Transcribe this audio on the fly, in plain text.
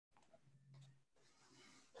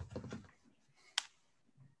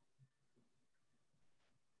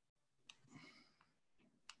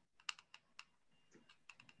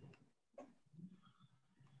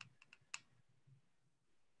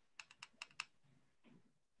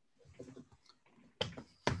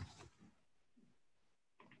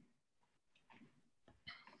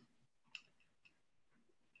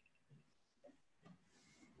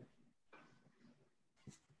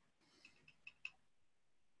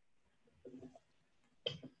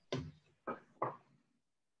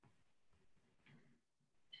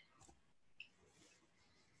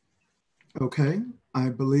Okay, I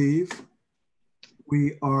believe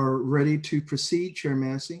we are ready to proceed, Chair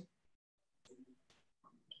Massey.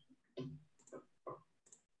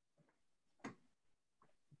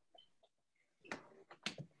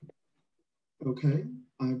 Okay,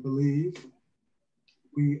 I believe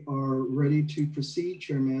we are ready to proceed,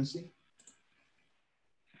 Chair Massey.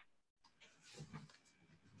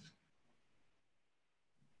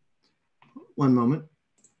 One moment.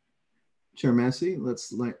 Chair Massey,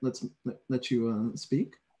 let's let you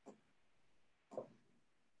speak.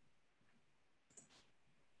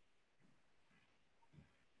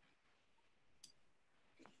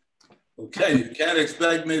 Okay, you can't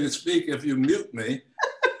expect me to speak if you mute me.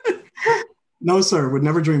 No, sir, would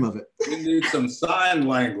never dream of it. We need some sign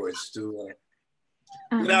language to.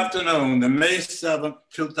 Good afternoon. The May 7th,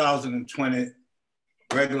 2020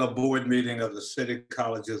 regular board meeting of the City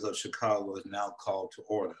Colleges of Chicago is now called to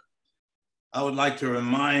order. I would like to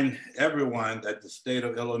remind everyone that the state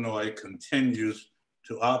of Illinois continues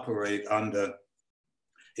to operate under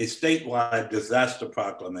a statewide disaster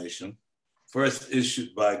proclamation, first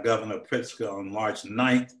issued by Governor Pritzker on March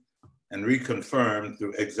 9th and reconfirmed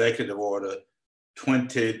through Executive Order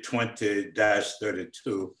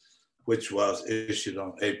 2020-32, which was issued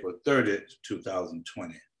on April 30th,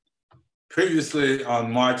 2020. Previously,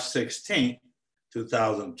 on March 16th,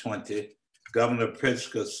 2020, Governor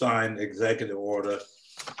Pritzker signed Executive Order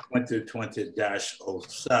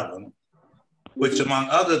 2020-07, which, among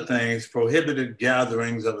other things, prohibited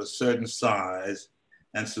gatherings of a certain size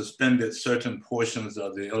and suspended certain portions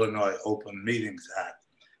of the Illinois Open Meetings Act,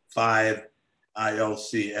 5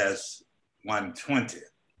 ILCS 120,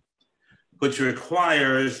 which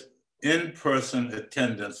requires in-person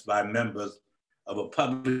attendance by members of a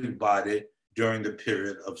public body during the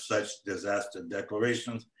period of such disaster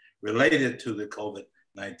declarations related to the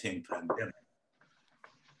COVID-19 pandemic.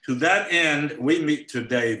 To that end, we meet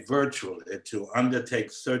today virtually to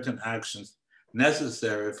undertake certain actions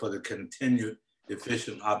necessary for the continued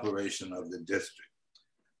efficient operation of the district.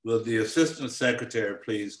 Will the Assistant Secretary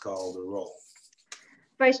please call the roll?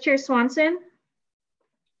 Vice Chair Swanson.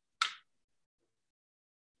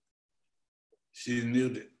 She's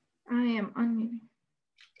muted. I am unmuting.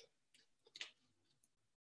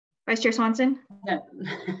 Vice Chair Swanson. No.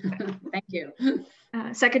 Thank you.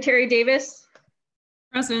 Secretary Davis.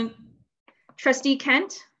 Present. Trustee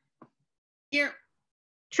Kent. Here.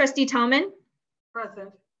 Trustee Tallman.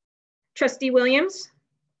 Present. Trustee Williams.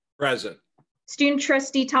 Present. Student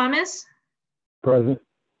Trustee Thomas. Present.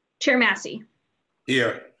 Chair Massey.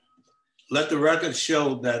 Here. Let the record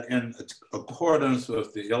show that in accordance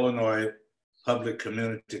with the Illinois Public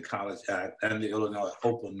Community College Act and the Illinois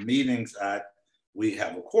Open Meetings Act, we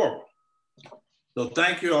have a quorum. So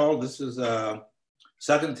thank you all. This is a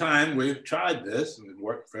second time we've tried this, and it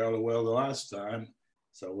worked fairly well the last time.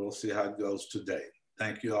 So we'll see how it goes today.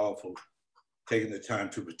 Thank you all for taking the time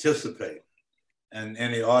to participate. And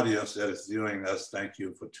any audience that is viewing us, thank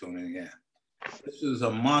you for tuning in. This is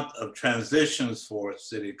a month of transitions for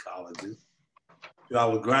city colleges. To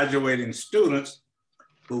our graduating students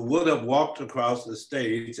who would have walked across the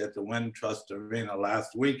stage at the Wintrust Arena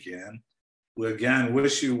last weekend, we again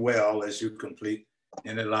wish you well as you complete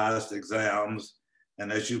any last exams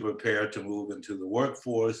and as you prepare to move into the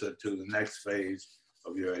workforce or to the next phase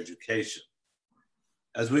of your education.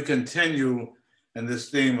 As we continue in this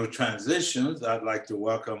theme of transitions, I'd like to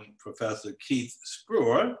welcome Professor Keith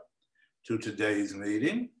Spruer to today's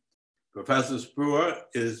meeting. Professor Spruer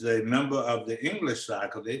is a member of the English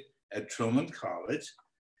faculty at Truman College.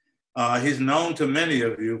 He's known to many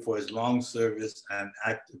of you for his long service and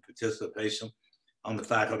active participation on the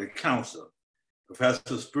Faculty Council.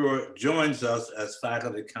 Professor Spruer joins us as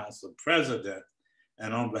Faculty Council President,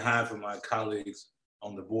 and on behalf of my colleagues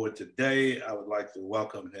on the board today, I would like to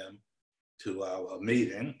welcome him to our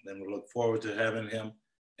meeting, and we look forward to having him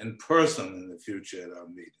in person in the future at our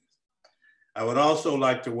meetings. I would also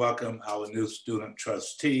like to welcome our new student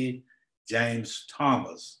trustee, James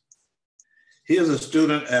Thomas. He is a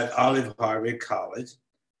student at Olive Harvey College.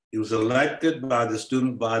 He was elected by the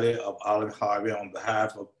student body of Olive Harvey on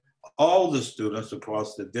behalf of all the students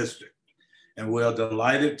across the district. And we are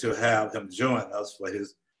delighted to have him join us for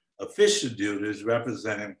his official duties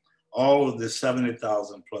representing all of the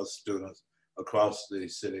 70,000 plus students across the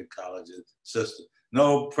City Colleges system.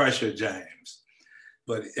 No pressure, James.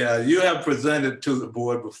 But you have presented to the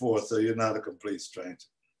board before, so you're not a complete stranger.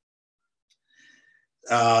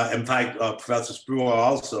 In fact, Professor Spruer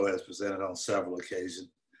also has presented on several occasions,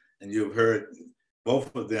 and you've heard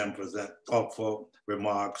both of them present thoughtful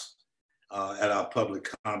remarks at our public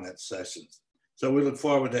comment sessions. So we look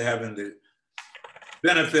forward to having the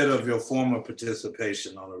benefit of your former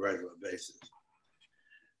participation on a regular basis.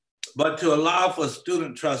 But to allow for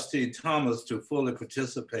student trustee Thomas to fully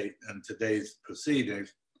participate in today's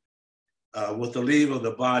proceedings, with the leave of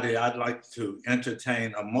the body, I'd like to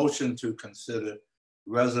entertain a motion to consider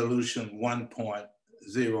resolution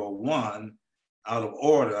 1.01 out of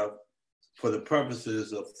order for the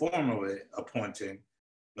purposes of formally appointing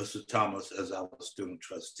Mr. Thomas as our student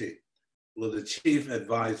trustee. Will the chief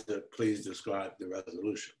advisor please describe the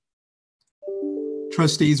resolution?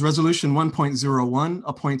 Trustees, resolution 1.01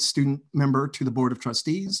 appoints student member to the Board of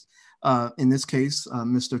Trustees. In this case,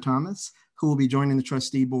 Mr. Thomas, who will be joining the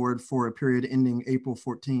trustee board for a period ending April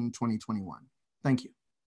 14, 2021. Thank you.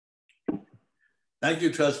 Thank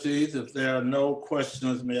you, trustees. If there are no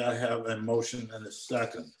questions, may I have a motion and a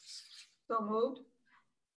second? So moved.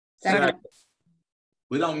 Second.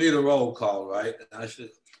 We don't need a roll call, right?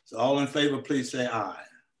 So all in favor, please say aye.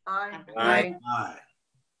 Aye. Aye. Aye.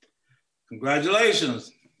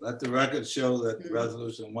 Congratulations. Let the record show that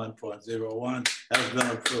resolution 1.01 has been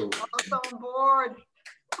approved. Welcome aboard.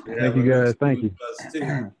 Thank you, guys. Thank you.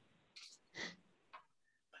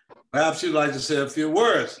 Perhaps you'd like to say a few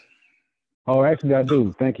words. Oh, actually, I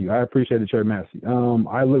do. Thank you. I appreciate it, Chair Massey.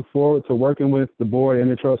 I look forward to working with the board and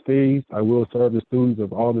the trustees. I will serve the students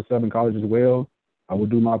of all the 7 colleges well. I will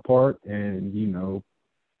do my part and, you know,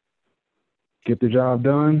 get the job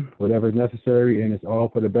done, whatever is necessary, and it's all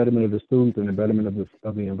for the betterment of the students and the betterment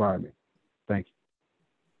of the environment. Thank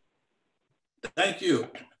you. Thank you.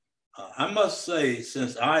 I must say,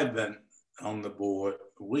 since I've been on the board,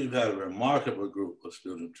 we've had a remarkable group of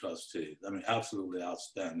student trustees. I mean, absolutely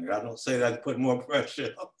outstanding. I don't say that to put more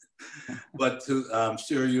pressure on, but I'm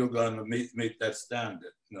sure you're going to meet that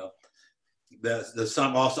standard. You know, there's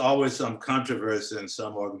always some controversy in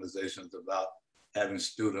some organizations about having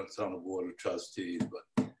students on the board of trustees,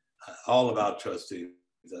 but all of our trustees,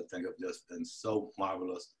 I think, have just been so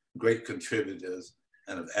marvelous, great contributors,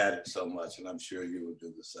 and have added so much, and I'm sure you will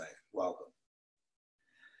do the same. Welcome.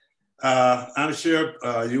 I'm sure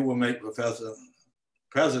you will make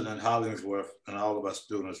President Hollingsworth and all of our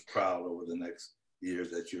students proud over the next years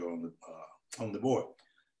that you're on the board.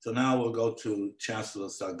 So now we'll go to Chancellor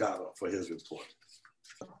Salgado for his report.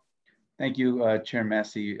 Thank you, Chair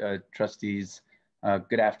Massey, trustees.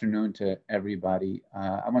 Good afternoon to everybody.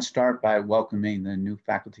 I want to start by welcoming the new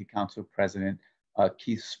Faculty Council President,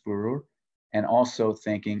 Keith Spurur, and also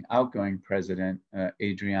thanking outgoing President,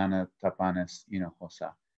 Adriana Tapanes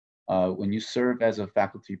Hinojosa. When you serve as a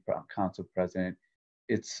Faculty Council President,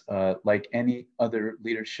 it's like any other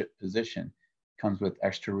leadership position, comes with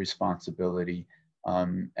extra responsibility,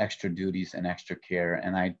 extra duties, and extra care.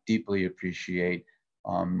 And I deeply appreciate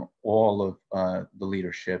all of the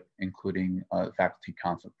leadership, including Faculty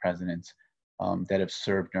Council Presidents that have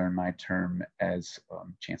served during my term as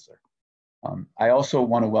Chancellor. I also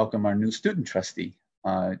want to welcome our new student trustee,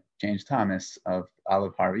 James Thomas of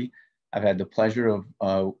Olive Harvey. I've had the pleasure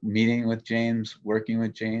of meeting with James, working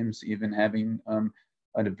with James, even having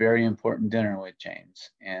a very important dinner with James.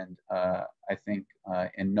 And I think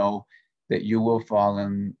and know that you will fall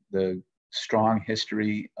in the strong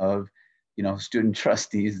history of student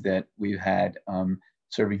trustees that we've had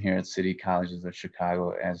serving here at City Colleges of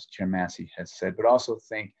Chicago, as Chair Massey has said, but also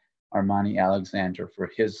thank Armani Alexander for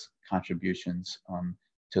his contributions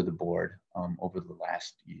to the board over the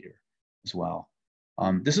last year as well.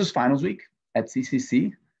 This is finals week at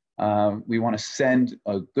CCC. We want to send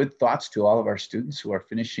good thoughts to all of our students who are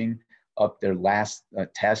finishing up their last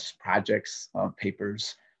tests, projects,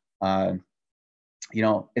 papers.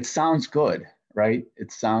 It sounds good, right?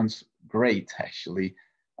 It sounds great, actually,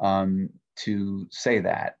 to say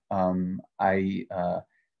that. I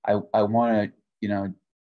want to,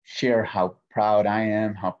 share how proud I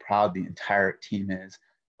am, how proud the entire team is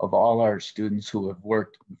of all our students who have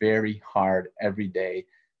worked very hard every day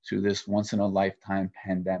through this once-in-a-lifetime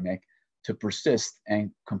pandemic to persist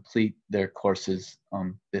and complete their courses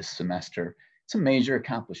this semester. It's a major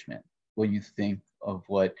accomplishment when you think of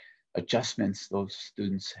what adjustments those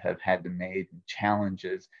students have had to make and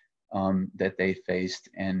challenges that they faced.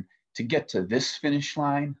 And to get to this finish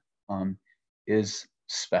line is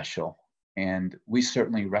special. And we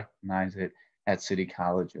certainly recognize it at City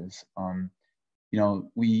Colleges.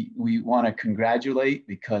 We want to congratulate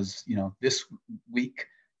because, this week,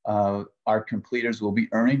 our completers will be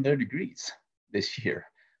earning their degrees this year.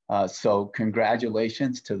 So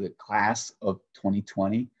congratulations to the class of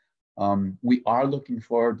 2020. We are looking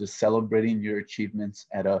forward to celebrating your achievements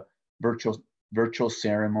at a virtual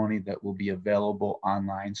ceremony that will be available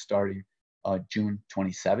online starting June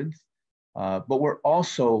 27th. But we're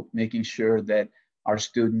also making sure that our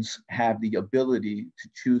students have the ability to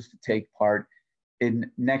choose to take part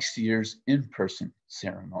in next year's in-person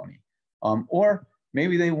ceremony. Or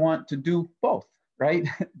maybe they want to do both, right?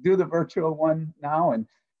 Do the virtual one now and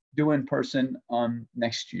do in person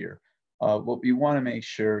next year. What we want to make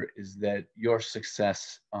sure is that your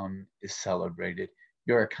success is celebrated,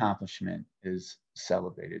 your accomplishment is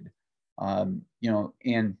celebrated. And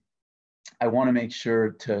I want to make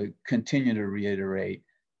sure to continue to reiterate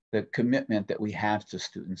the commitment that we have to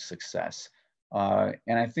student success.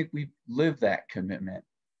 And I think we've lived that commitment,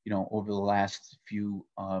 over the last few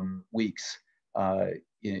weeks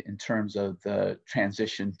in terms of the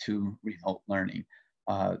transition to remote learning,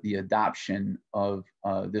 the adoption of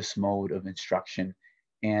this mode of instruction,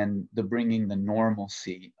 and the bringing the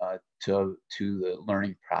normalcy to the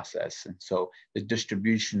learning process. And so the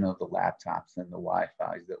distribution of the laptops and the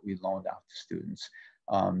Wi-Fi that we loaned out to students,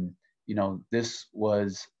 this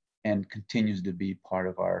was and continues to be part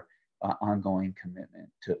of our ongoing commitment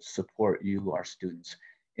to support you, our students,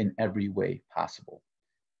 in every way possible.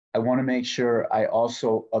 I want to make sure I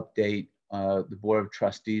also update the Board of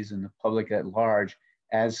Trustees and the public at large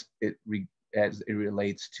as it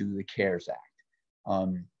relates to the CARES Act.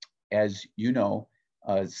 As you know,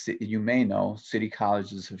 you may know, City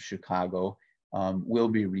Colleges of Chicago will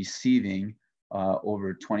be receiving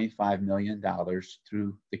over $25 million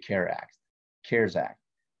through the CARES Act.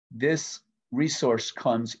 This resource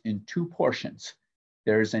comes in two portions.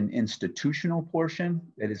 There's an institutional portion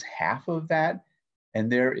that is half of that,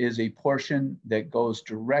 and there is a portion that goes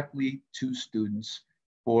directly to students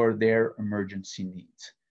for their emergency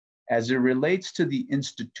needs. As it relates to the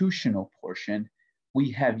institutional portion,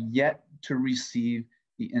 we have yet to receive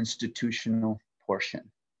the institutional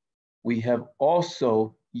portion. We have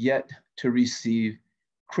also yet to receive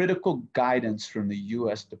critical guidance from the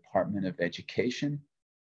U.S. Department of Education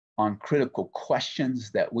on critical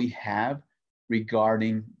questions that we have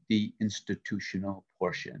regarding the institutional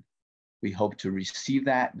portion. We hope to receive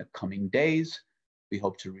that in the coming days. We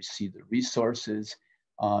hope to receive the resources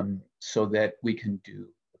so that we can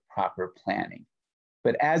do the proper planning.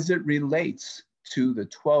 But as it relates to the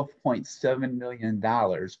 $12.7 million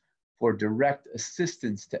for direct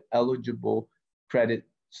assistance to eligible credit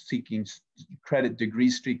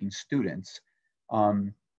degree-seeking students,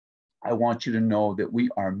 I want you to know that we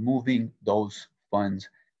are moving those funds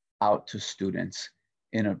out to students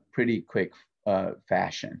in a pretty quick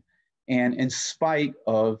fashion. And in spite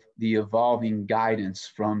of the evolving guidance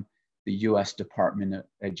from the U.S. Department of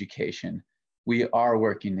Education, we are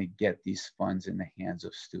working to get these funds in the hands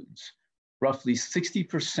of students. Roughly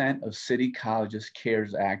 60% of City Colleges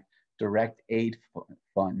CARES Act direct aid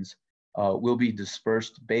funds will be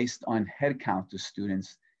dispersed based on headcount of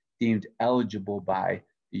students deemed eligible by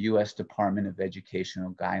the U.S. Department of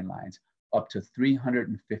Educational guidelines, up to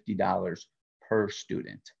 $350 per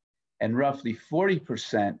student. And roughly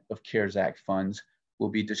 40% of CARES Act funds will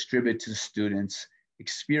be distributed to students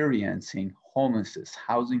experiencing homelessness,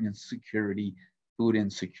 housing insecurity, food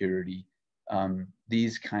insecurity,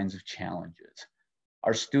 these kinds of challenges.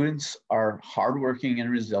 Our students are hardworking and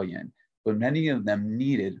resilient, but many of them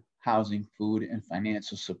needed housing, food, and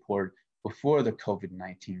financial support before the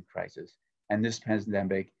COVID-19 crisis. And this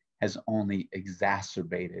pandemic has only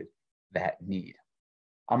exacerbated that need.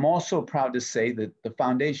 I'm also proud to say that the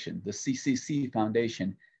foundation, the CCC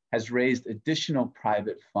Foundation, has raised additional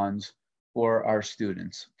private funds for our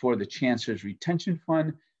students, for the Chancellor's Retention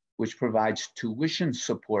Fund, which provides tuition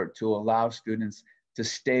support to allow students to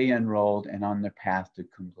stay enrolled and on their path to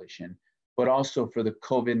completion, but also for the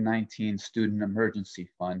COVID-19 Student Emergency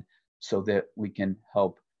Fund, so that we can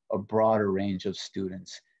help a broader range of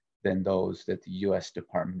students than those that the U.S.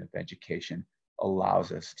 Department of Education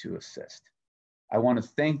allows us to assist. I want to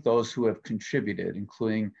thank those who have contributed,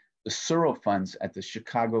 including the Searle funds at the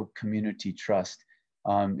Chicago Community Trust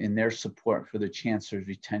in their support for the Chancellor's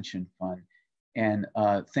Retention Fund. And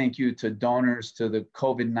thank you to donors to the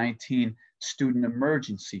COVID-19 Student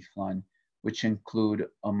Emergency Fund, which include,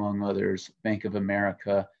 among others, Bank of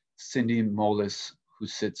America, Cindy Molis, who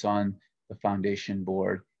sits on the foundation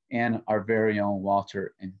board, and our very own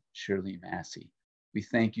Walter and Shirley Massey. We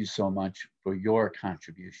thank you so much for your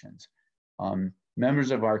contributions.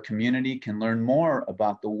 Members of our community can learn more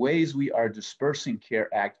about the ways we are dispersing CARES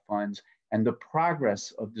Act funds and the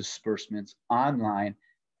progress of disbursements online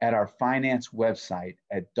at our finance website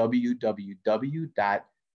at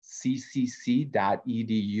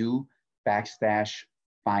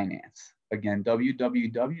www.ccc.edu/finance. Again,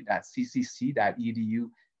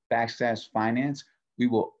 www.ccc.edu/finance. We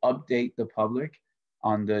will update the public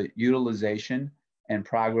on the utilization and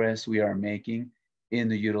progress we are making in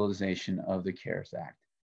the utilization of the CARES Act.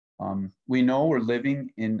 We know we're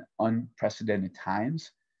living in unprecedented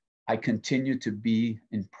times. I continue to be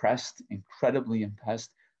impressed, incredibly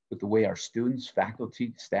impressed with the way our students,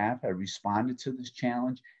 faculty, staff have responded to this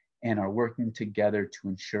challenge and are working together to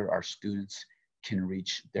ensure our students can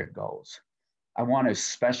reach their goals. I want to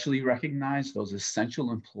especially recognize those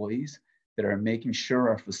essential employees that are making sure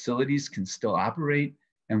our facilities can still operate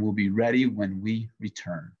and will be ready when we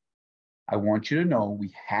return. I want you to know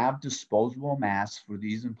we have disposable masks for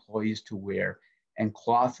these employees to wear, and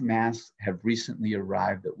cloth masks have recently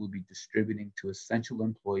arrived that we'll be distributing to essential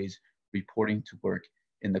employees reporting to work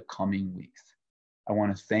in the coming weeks. I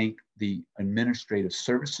want to thank the administrative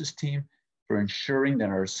services team for ensuring that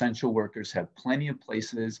our essential workers have plenty of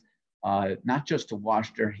places, not just to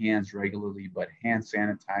wash their hands regularly, but hand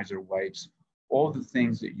sanitizer, wipes, all the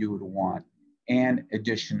things that you would want. And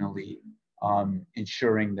additionally,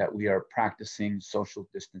 ensuring that we are practicing social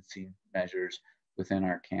distancing measures within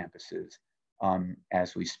our campuses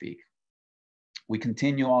as we speak. We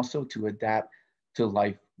continue also to adapt to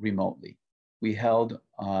life remotely. We held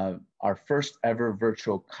our first ever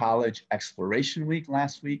virtual college exploration week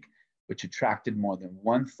last week, which attracted more than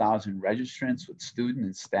 1,000 registrants with students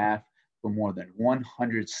and staff from more than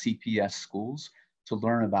 100 CPS schools to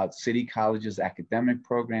learn about City College's academic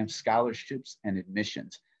programs, scholarships, and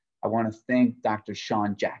admissions. I want to thank Dr.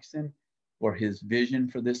 Sean Jackson for his vision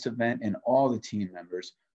for this event and all the team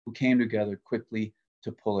members who came together quickly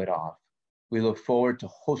to pull it off. We look forward to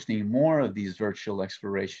hosting more of these virtual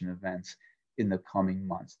exploration events in the coming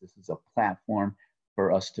months. This is a platform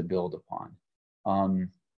for us to build upon.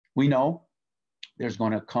 We know there's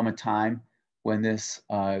going to come a time when this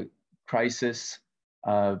crisis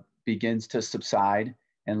begins to subside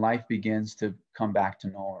and life begins to come back to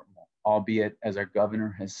normal, albeit, as our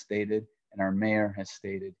governor has stated and our mayor has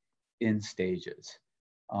stated, in stages.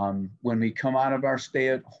 When we come out of our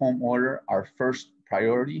stay-at-home order, our first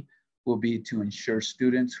priority will be to ensure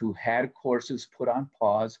students who had courses put on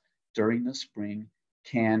pause during the spring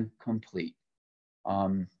can complete.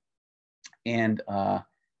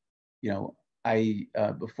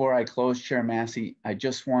 Before I close, Chair Massey, I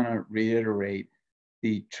just want to reiterate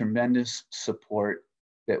the tremendous support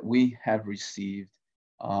that we have received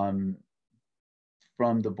from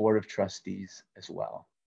the Board of Trustees as well.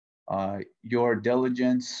 Your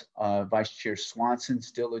diligence, Vice Chair Swanson's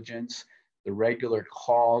diligence, the regular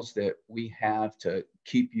calls that we have to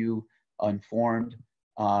keep you informed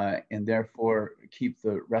and therefore keep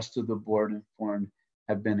the rest of the board informed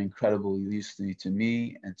have been incredibly useful to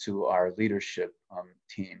me and to our leadership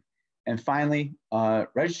team. And finally,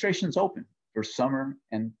 registration is open for summer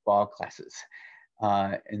and fall classes.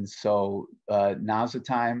 And so now's the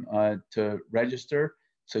time to register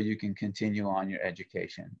so you can continue on your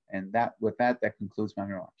education. And with that concludes my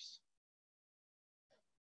remarks.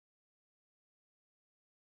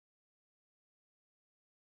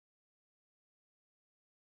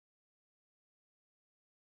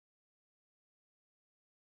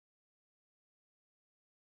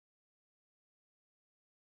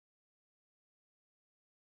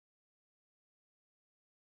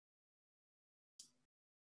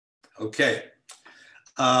 Okay,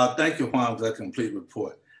 thank you, Juan, for that complete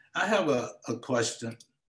report. I have a question.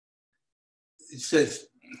 It says,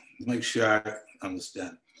 make sure I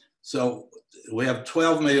understand. So we have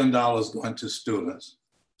 $12 million going to students.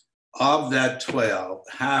 Of that 12,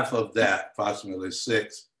 half of that, approximately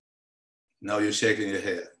 6, no, you're shaking your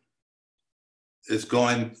head, is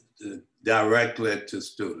going directly to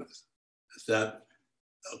students. Is that,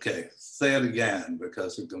 okay, say it again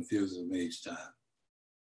because it confuses me each time.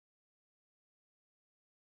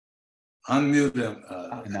 Unmute him.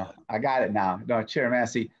 No, I got it now. No, Chair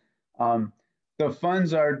Massey. The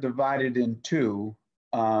funds are divided in two,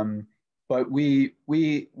 but we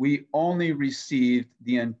only received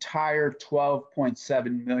the entire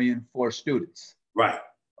 12.7 million for students. Right.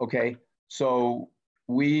 Okay, so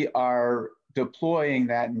we are deploying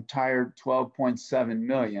that entire 12.7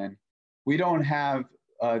 million. We don't have,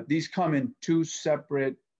 these come in two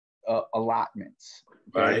separate allotments.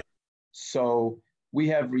 Okay? Right. So we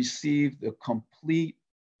have received a complete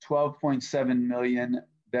 12.7 million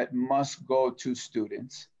that must go to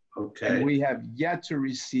students. Okay. And we have yet to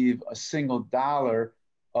receive a single dollar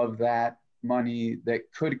of that money that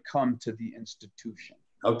could come to the institution.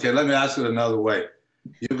 Okay, let me ask it another way.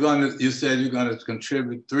 You said you're going to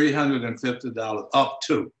contribute $350 up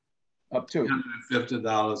to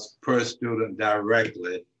 $350 per student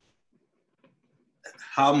directly.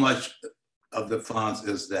 How much of the funds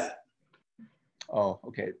is that? Oh,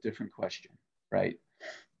 okay, different question, right?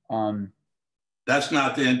 That's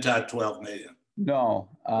not the entire 12 million. No,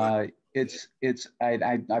 I'm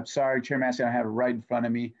sorry, Chair Massey, I don't have it right in front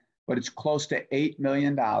of me, but it's close to $8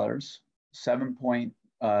 million, 7 point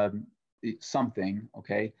something,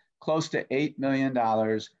 okay? Close to $8 million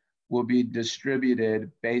will be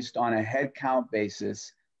distributed based on a head count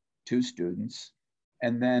basis to students.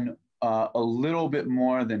 And then a little bit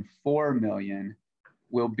more than 4 million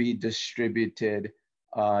will be distributed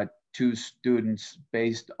to students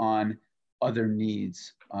based on other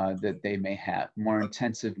needs that they may have, more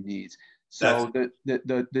intensive needs. So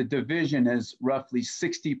the division is roughly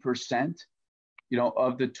 60%, you know,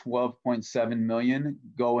 of the 12.7 million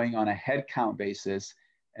going on a head count basis,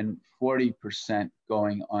 and 40%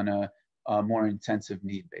 going on a more intensive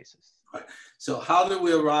need basis. Right. So how did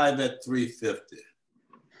we arrive at 350?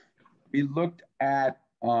 We looked at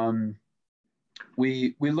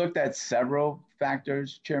we looked at several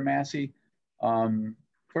factors, Chair Massey.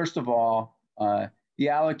 First of all, the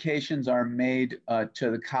allocations are made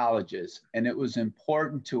to the colleges, and it was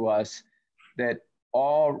important to us that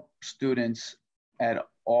all students at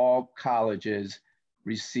all colleges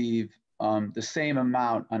receive the same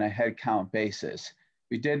amount on a head count basis.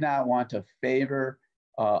 We did not want to favor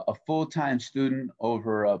a full-time student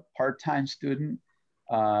over a part-time student.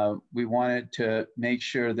 We wanted to make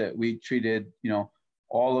sure that we treated, you know,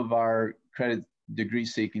 all of our credit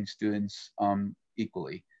degree-seeking students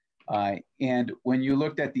equally. And when you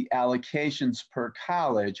looked at the allocations per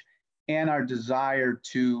college and our desire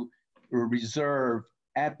to reserve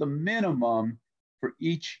at the minimum for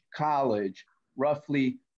each college,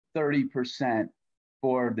 roughly 30%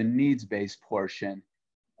 for the needs-based portion,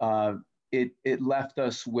 it left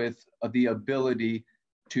us with the ability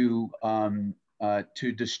to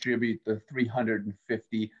distribute the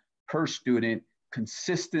 350 per student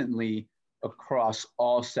consistently across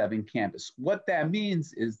all 7 campuses. What that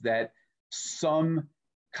means is that some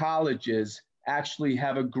colleges actually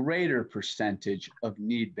have a greater percentage of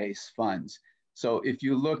need-based funds. So if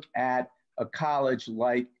you look at a college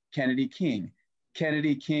like Kennedy King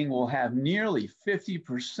will have nearly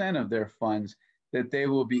 50% of their funds that they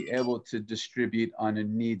will be able to distribute on a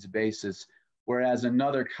needs basis, whereas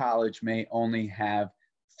another college may only have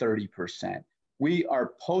 30%. We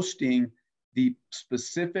are posting the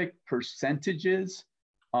specific percentages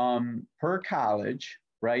per college,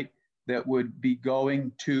 right, that would be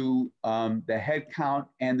going to the head count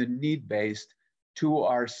and the need-based to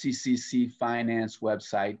our CCC Finance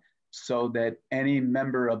website, so that any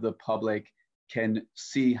member of the public can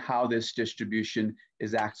see how this distribution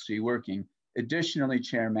is actually working. Additionally,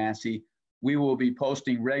 Chair Massey, we will be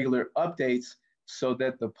posting regular updates so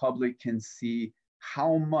that the public can see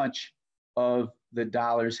how much of the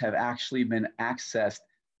dollars have actually been accessed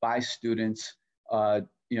by students,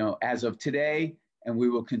 you know, as of today, and we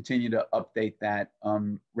will continue to update that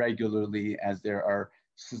regularly as there are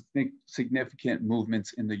significant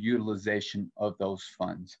movements in the utilization of those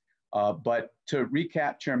funds. But to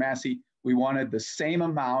recap, Chair Massey, we wanted the same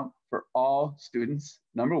amount for all students,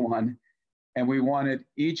 number one, and we wanted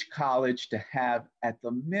each college to have at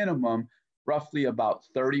the minimum roughly about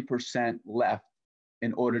 30% left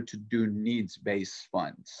in order to do needs-based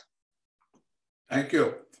funds. Thank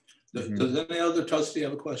you. Does any other trustee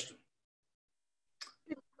have a question?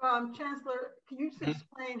 Chancellor, can you just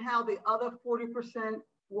explain how the other 40%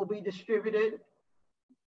 will be distributed?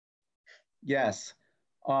 Yes.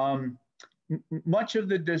 Much of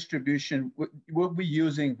the distribution will be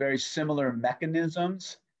using very similar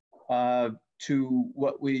mechanisms to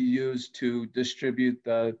what we use to distribute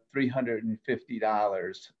the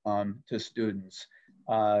 $350 to students.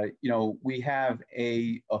 You know, we have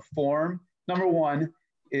a form. Number one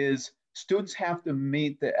is students have to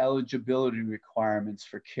meet the eligibility requirements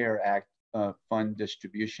for CARE Act fund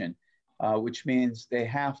distribution, which means they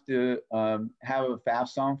have to have a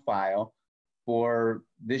FAFSA on file for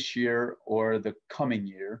this year or the coming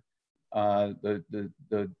year, the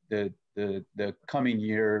coming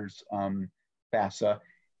year's FAFSA,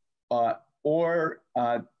 or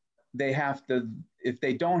they have to, if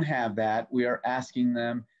they don't have that, we are asking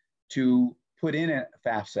them to put in a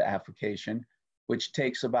FAFSA application, which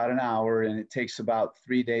takes about an hour, and it takes about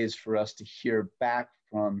 3 days for us to hear back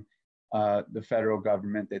from the federal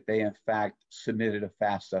government that they in fact submitted a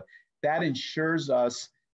FAFSA. That ensures us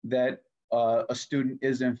that a student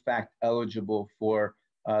is in fact eligible for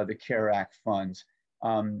the CARE Act funds.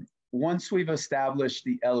 Once we've established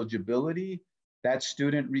the eligibility, that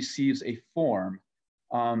student receives a form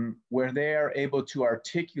where they are able to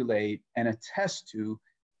articulate and attest to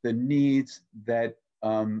the needs that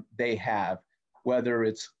they have, whether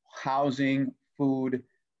it's housing, food,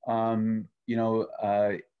 you know,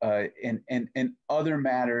 and other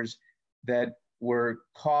matters that were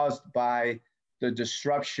caused by the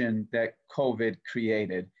disruption that COVID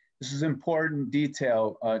created. This is important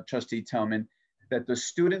detail, Trustee Tillman, that the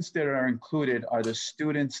students that are included are the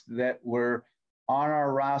students that were on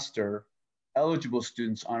our roster, eligible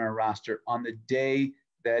students on our roster on the day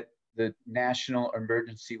that the national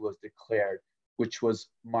emergency was declared, which was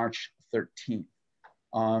March 13th.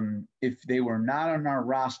 If they were not on our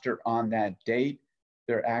roster on that date,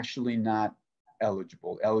 they're actually not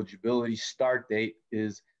eligible. Eligibility start date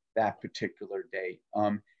is that particular date.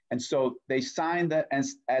 And so they signed that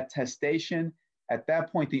attestation. At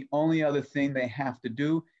that point, the only other thing they have to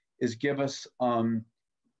do is give us our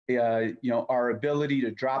ability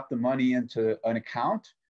to drop the money into an account.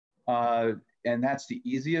 And that's the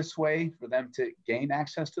easiest way for them to gain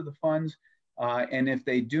access to the funds. And if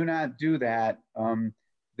they do not do that,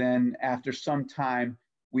 then after some time,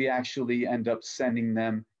 we actually end up sending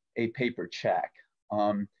them a paper check.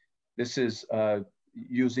 This is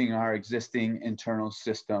using our existing internal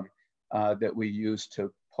system that we use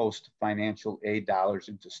to post financial aid dollars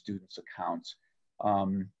into students' accounts.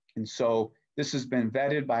 And so this has been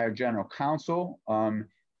vetted by our general counsel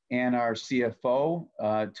and our CFO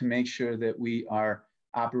to make sure that we are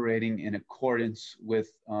operating in accordance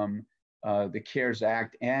with the CARES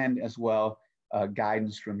Act and as well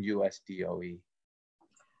guidance from US DOE.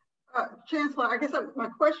 Chancellor, I guess my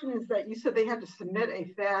question is that you said they had to submit a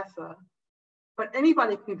FAFSA, but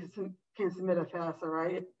anybody can submit a FAFSA,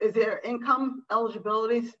 right? Is there income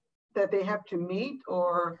eligibilities that they have to meet,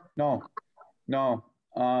 or? No.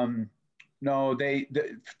 To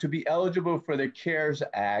be eligible for the CARES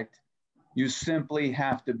Act, you simply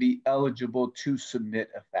have to be eligible to submit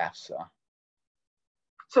a FAFSA.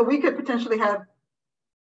 So we could potentially have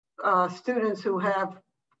students who have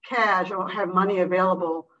cash or have money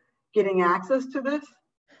available getting access to this?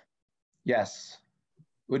 Yes.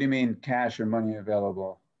 What do you mean cash or money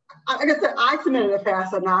available? Like I said, I submitted a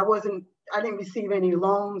FAFSA. Now I didn't receive any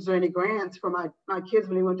loans or any grants for my kids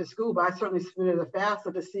when they went to school, but I certainly submitted a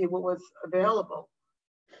FAFSA to see what was available.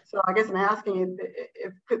 So I guess I'm asking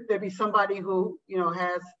if could there be somebody who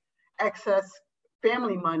has excess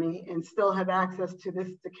family money and still have access to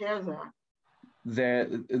the CARES Act?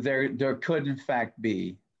 There could in fact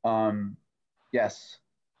be. Yes.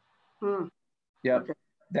 Yep. Okay.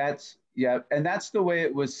 And that's the way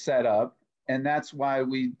it was set up, and that's why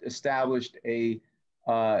we established a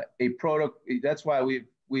protocol. That's why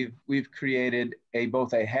we've created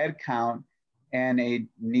both a head count and a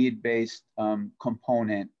need-based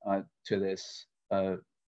component to this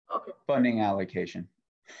funding allocation.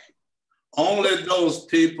 Only those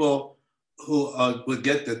people who would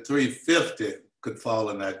get the 350 could fall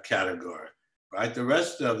in that category, right? The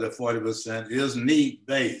rest of the 40% is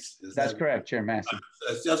need-based. That's correct, Chair Massey.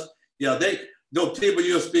 It's just, those people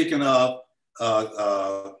you're speaking of,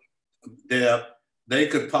 they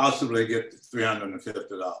could possibly get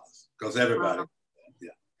 $350 because everybody.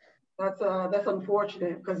 That's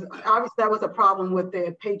unfortunate, because obviously that was a problem with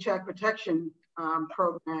the Paycheck Protection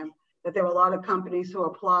Program, that there were a lot of companies who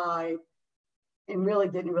applied and really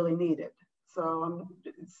didn't need it. So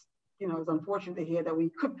it's unfortunate to hear that we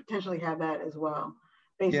could potentially have that as well,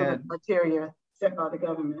 based on the criteria set by the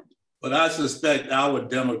government. But I suspect our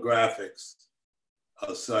demographics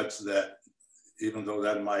are such that even though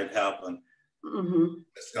that might happen,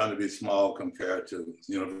 it's going to be small compared to the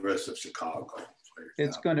University of Chicago.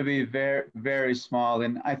 It's going to be very, very small.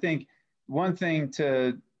 And I think one thing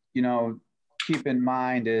to, keep in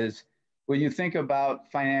mind is when you think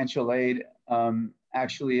about financial aid,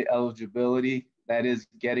 actually eligibility, that is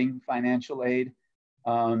getting financial aid,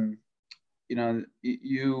 and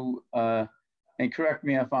correct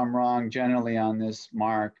me if I'm wrong generally on this,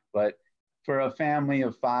 Mark, but for a family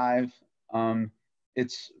of 5,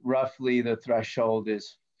 it's roughly the threshold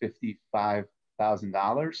is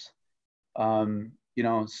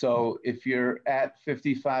 $55,000. So if you're at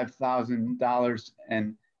 $55,000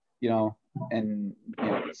 and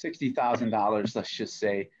 $60,000, let's just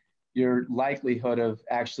say, your likelihood of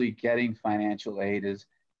actually getting financial aid is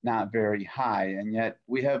not very high. And yet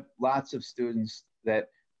we have lots of students that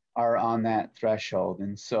are on that threshold.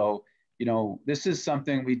 And so, this is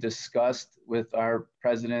something we discussed with our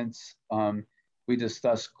presidents. We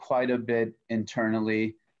discussed quite a bit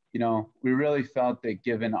internally. We really felt that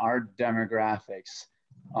given our demographics,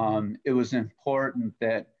 it was important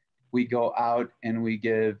that we go out and we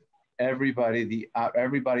give everybody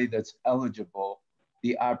that's eligible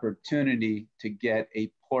the opportunity to get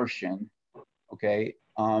a portion, okay?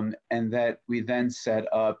 And that we then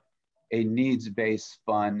set up a needs-based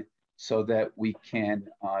fund so that we can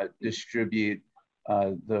distribute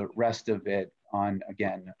the rest of it on,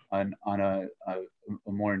 again, on a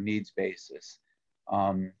more needs basis.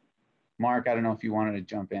 Mark, I don't know if you wanted to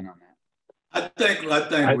jump in on that. I think we've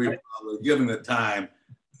probably given the time,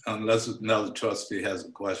 unless another trustee has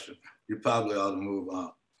a question, you probably ought to move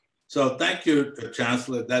on. So thank you,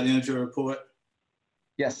 Chancellor. That ends your report?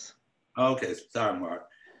 Yes. Okay, sorry, Mark.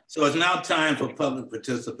 So it's now time for public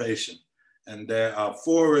participation. And there are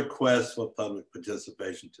 4 requests for public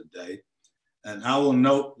participation today. And I will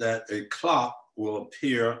note that a clock will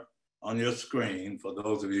appear on your screen for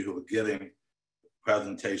those of you who are getting the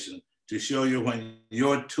presentation to show you when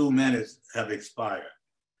your 2 minutes have expired.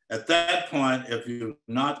 At that point, if you've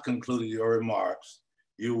not concluded your remarks,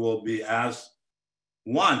 you will be asked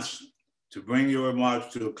once to bring your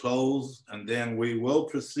remarks to a close, and then we will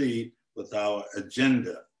proceed with our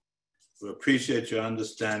agenda. We appreciate your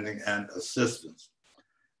understanding and assistance.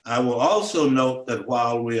 I will also note that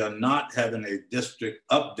while we are not having a district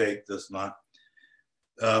update this month,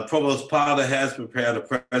 Provost Potter has prepared a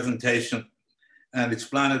presentation and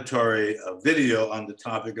explanatory video on the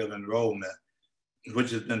topic of enrollment,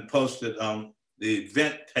 which has been posted on the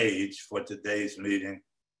event page for today's meeting,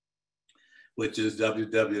 which is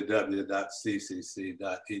www.ccc.edu.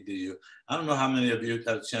 I don't know how many of you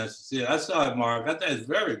had a chance to see it. I saw it, Mark. I think it's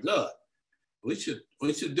very good. We should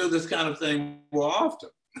do this kind of thing more often,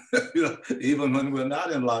 you know, even when we're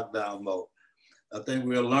not in lockdown mode. I think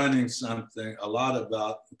we're learning something a lot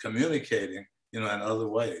about communicating, you know, in other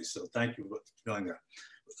ways. So thank you for doing that.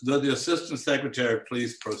 Will the Assistant Secretary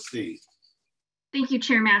please proceed? Thank you,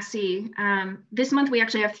 Chair Massey. This month we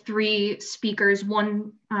actually have 3 speakers.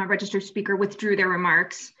 1 registered speaker withdrew their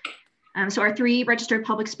remarks. So our 3 registered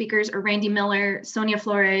public speakers are Randy Miller, Sonia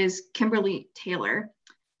Flores, Kimberly Taylor.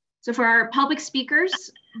 So for our public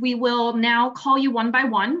speakers, we will now call you one by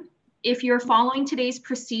one. If you're following today's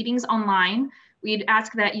proceedings online, we'd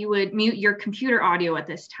ask that you would mute your computer audio at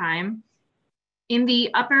this time. In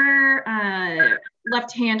the upper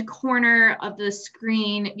left-hand corner of the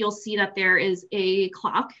screen, you'll see that there is a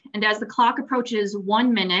clock. And as the clock approaches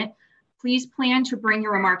 1 minute, please plan to bring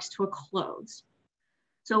your remarks to a close.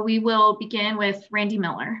 So we will begin with Randy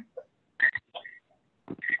Miller.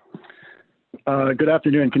 Good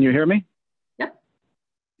afternoon. Can you hear me? Yep.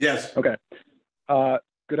 Yes. Okay.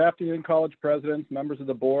 Good afternoon, college presidents, members of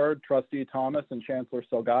the board, Trustee Thomas and Chancellor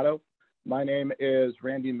Salgado. My name is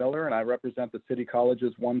Randy Miller, and I represent the City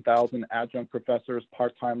College's 1,000 adjunct professors,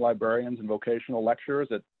 part-time librarians, and vocational lecturers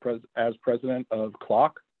as president of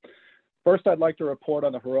CLOC. First, I'd like to report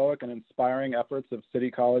on the heroic and inspiring efforts of City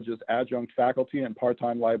College's adjunct faculty and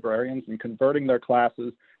part-time librarians in converting their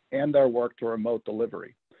classes and their work to remote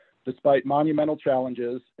delivery. Despite monumental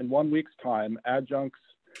challenges, in 1 week's time, adjuncts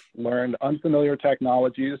learned unfamiliar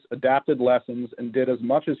technologies, adapted lessons, and did as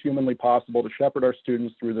much as humanly possible to shepherd our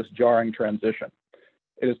students through this jarring transition.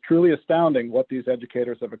 It is truly astounding what these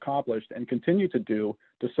educators have accomplished and continue to do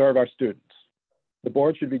to serve our students. The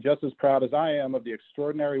board should be just as proud as I am of the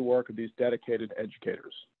extraordinary work of these dedicated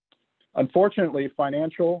educators. Unfortunately,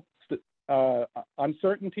 financial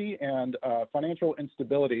uncertainty and financial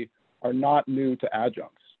instability are not new to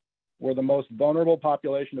adjuncts. We're the most vulnerable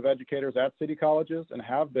population of educators at City Colleges and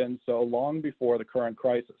have been so long before the current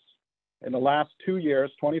crisis. In the last 2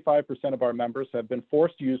 years, 25% of our members have been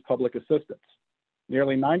forced to use public assistance.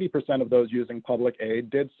 Nearly 90% of those using public aid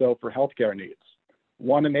did so for healthcare needs.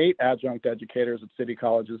 1 in 8 adjunct educators at City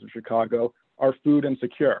Colleges of Chicago are food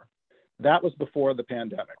insecure. That was before the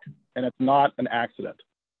pandemic, and it's not an accident.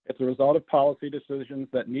 It's a result of policy decisions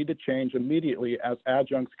that need to change immediately as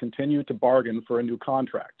adjuncts continue to bargain for a new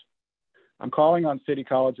contract. I'm calling on City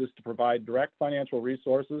Colleges to provide direct financial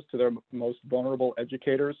resources to their most vulnerable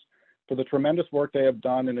educators for the tremendous work they have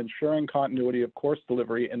done in ensuring continuity of course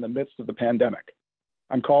delivery in the midst of the pandemic.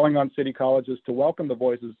 I'm calling on City Colleges to welcome the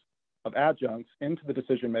voices of adjuncts into the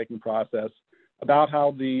decision-making process about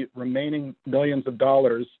how the remaining millions of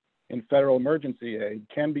dollars in federal emergency aid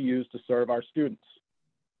can be used to serve our students.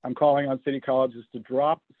 I'm calling on City Colleges to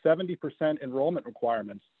drop 70% enrollment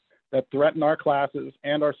requirements that threaten our classes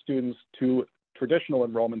and our students to traditional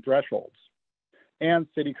enrollment thresholds. And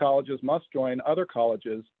City Colleges must join other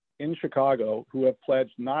colleges in Chicago who have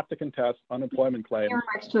pledged not to contest unemployment claims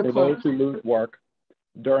for those who lose work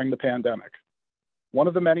during the pandemic. One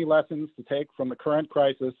of the many lessons to take from the current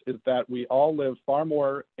crisis is that we all live far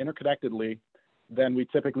more interconnectedly than we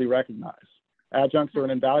typically recognize. Adjuncts are an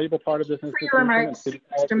invaluable part of this institution. For your remarks,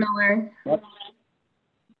 Mr. Miller.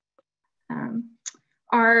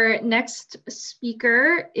 Our next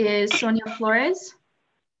speaker is Sonia Flores.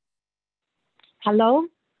 Hello?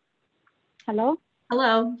 Hello?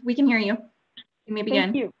 Hello, we can hear you. You may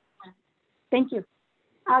begin. Thank you. Thank you.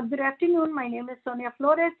 Good afternoon. My name is Sonia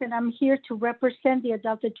Flores, and I'm here to represent the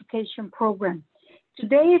adult education program.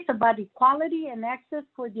 Today is about equality and access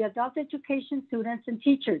for the adult education students and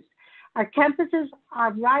teachers. Our campuses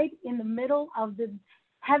are right in the middle of the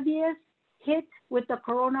heaviest hit with the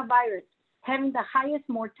coronavirus, having the highest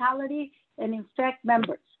mortality and infect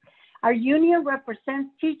members. Our union represents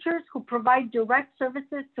teachers who provide direct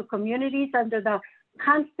services to communities under the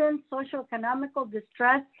constant socio-economical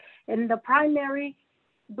distress in the primary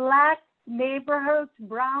Black neighborhoods,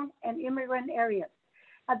 brown and immigrant areas.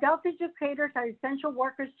 Adult educators are essential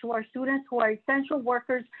workers to our students who are essential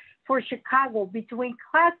workers for Chicago. Between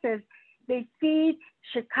classes, they feed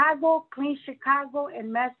Chicago, clean Chicago,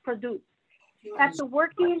 and mass produce. After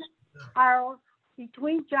working hours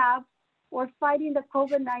between jobs or fighting the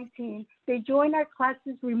COVID-19, they join our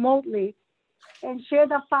classes remotely and share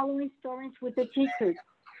the following stories with the teachers.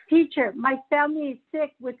 Teacher, my family is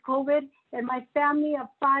sick with COVID and my family of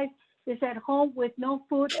 5 is at home with no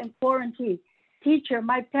food and quarantine. Teacher,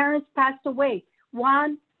 my parents passed away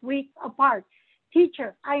 1 week apart.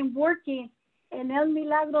 Teacher, I am working in El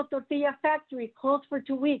Milagro Tortilla Factory, closed for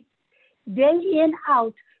 2 weeks. Day in,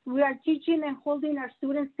 out, we are teaching and holding our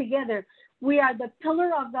students together. We are the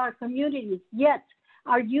pillar of our communities, yet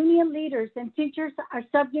our union leaders and teachers are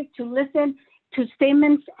subject to listen to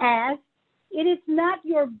statements as, it is not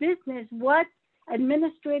your business what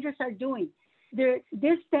administrators are doing. This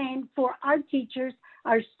disdain for our teachers,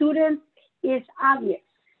 our students is obvious.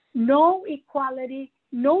 No equality,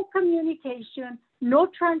 no communication, no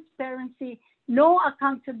transparency, no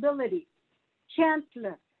accountability.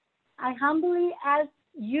 Chancellor, I humbly ask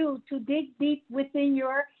you to dig deep within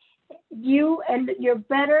you and your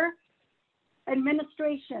better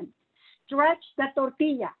administration. Stretch the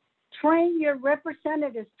tortilla. Train your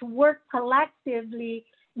representatives to work collectively,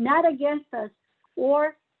 not against us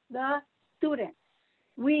or the students.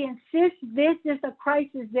 We insist this is a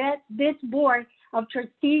crisis that this board of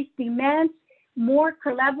trustees demands more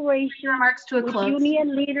collaboration with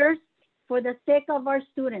union leaders for the sake of our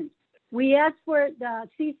students. We ask for the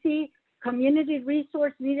CC community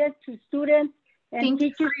resource needed to students and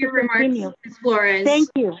teachers to continue. Ms. Flores. Thank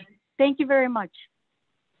you. Thank you very much.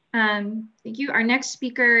 Thank you. Our next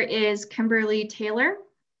speaker is Kimberly Taylor.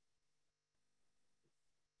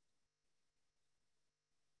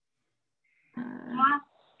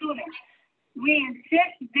 Students, we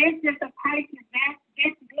insist this is a crisis that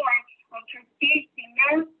this board of trustees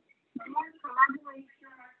demands more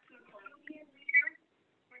collaboration with union leaders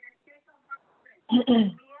for the sake of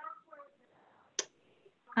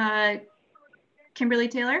our students. Kimberly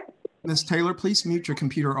Taylor. Ms. Taylor, please mute your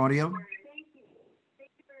computer audio.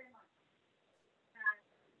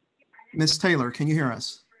 Ms. Taylor, can you hear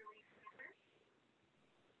us?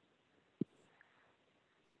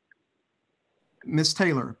 Ms.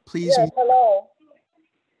 Taylor, please. Yes, hello.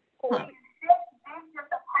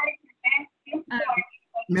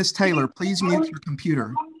 Ms. Taylor, please mute your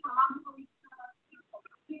computer.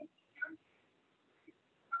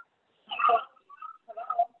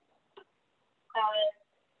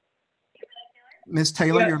 Ms.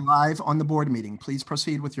 Taylor, you're live on the board meeting. Please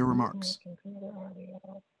proceed with your remarks.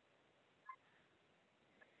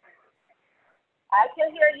 I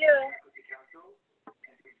can hear you.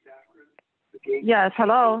 Yes,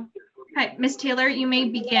 hello. Hi, Ms. Taylor, you may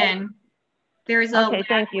begin. There is a okay,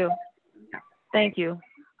 thank you. Thank you.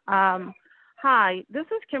 Hi, this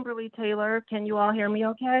is Kimberly Taylor. Can you all hear me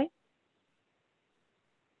okay?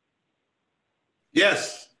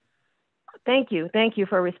 Yes. Thank you. Thank you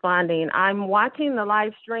for responding. I'm watching the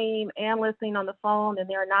live stream and listening on the phone, and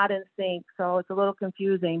they're not in sync, so it's a little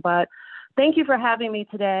confusing, but thank you for having me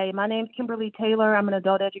today. My name is Kimberly Taylor. I'm an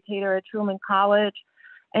adult educator at Truman College,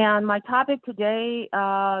 and my topic today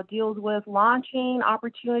deals with launching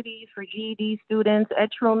opportunities for GED students at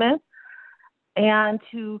Truman and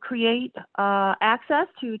to create access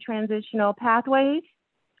to transitional pathways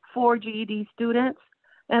for GED students,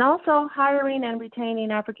 and also hiring and retaining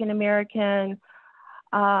African-American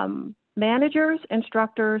managers,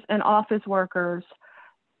 instructors, and office workers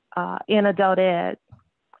in adult ed.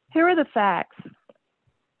 Here are the facts.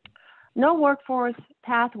 No workforce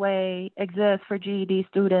pathway exists for GED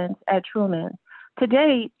students at Truman. To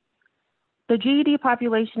date, the GED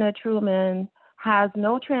population at Truman has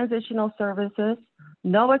no transitional services,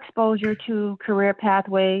 no exposure to career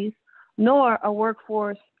pathways, nor a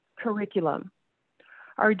workforce curriculum.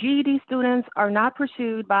 Our GED students are not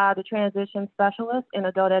pursued by the transition specialist in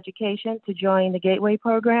adult education to join the Gateway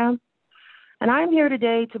program. And I'm here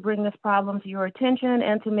today to bring this problem to your attention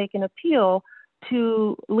and to make an appeal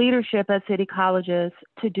to leadership at city colleges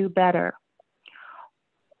to do better.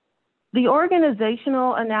 The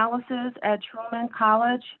organizational analysis at Truman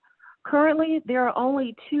College, currently there are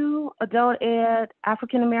only 2 adult ed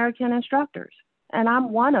African-American instructors, and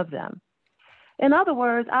I'm one of them. In other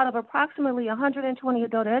words, out of approximately 120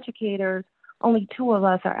 adult educators, only 2 of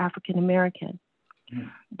us are African-American.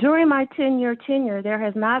 During my 10-year tenure,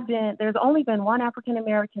 there's only been 1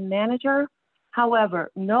 African-American manager.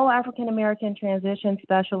 However, no African-American transition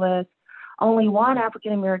specialist, only 1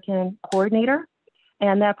 African-American coordinator,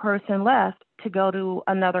 and that person left to go to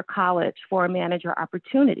another college for a manager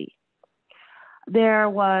opportunity. There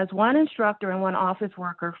was 1 instructor and 1 office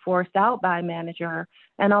worker forced out by a manager,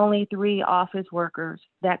 and only 3 office workers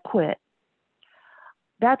that quit.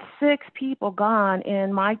 That's 6 people gone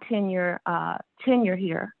in my tenure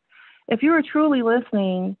here. If you are truly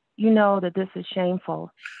listening, you know that this is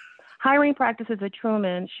shameful. Hiring practices at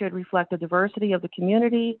Truman should reflect the diversity of the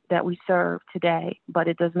community that we serve today, but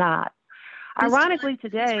it does not. Ironically,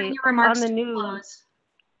 today on the news,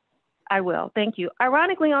 I will, thank you.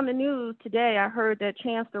 Ironically, on the news today, I heard that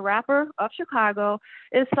Chance the Rapper of Chicago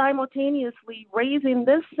is simultaneously raising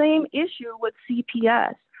this same issue with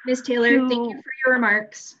CPS. Ms. Taylor, thank you for your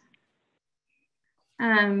remarks.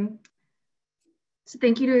 So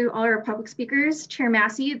thank you to all our public speakers. Chair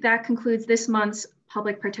Massey, that concludes this month's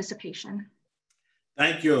public participation.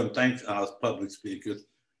 Thank you, and thanks our public speakers.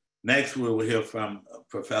 Next, we will hear from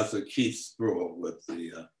Professor Keith Spruill with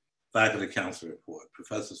the Faculty Council report.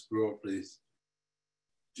 Professor Spruill, please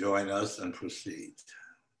join us and proceed.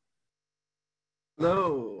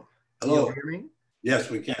 Hello. Hello. Can you hear me? Yes,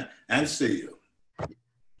 we can, and see you.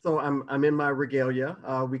 So I'm in my regalia.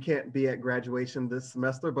 We can't be at graduation this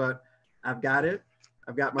semester, but I've got it.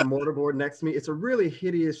 I've got my mortarboard next to me. It's a really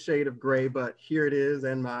hideous shade of gray, but here it is,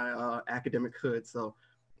 and my academic hood. So,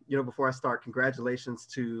 you know, before I start, congratulations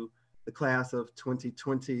to the class of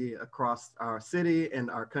 2020 across our city and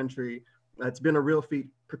our country. It's been a real feat,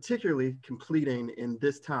 particularly completing in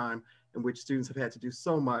this time in which students have had to do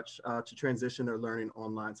so much to transition their learning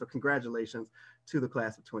online. So congratulations to the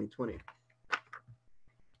class of 2020.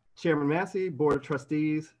 Chairman Massey, Board of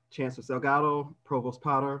Trustees, Chancellor Salgado, Provost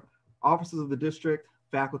Potter, officers of the district,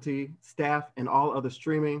 faculty, staff, and all other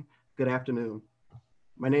streaming, good afternoon.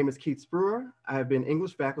 My name is Keith Spruill. I have been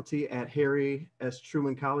English faculty at Harry S.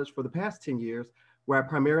 Truman College for the past 10 years, where I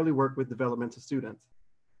primarily work with developmental students.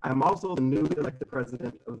 I am also the newly elected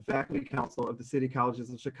president of the Faculty Council of the City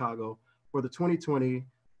Colleges of Chicago for the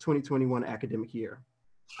 2020-2021 academic year.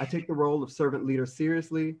 I take the role of servant leader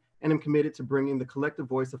seriously and am committed to bringing the collective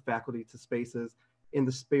voice of faculty to spaces in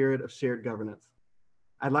the spirit of shared governance.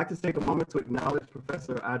 I'd like to take a moment to acknowledge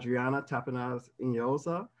Professor Adriana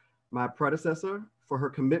Tapenaz-Iñoza, my predecessor, for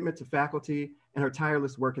her commitment to faculty and her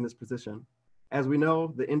tireless work in this position. As we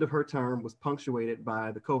know, the end of her term was punctuated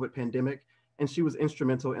by the COVID pandemic, and she was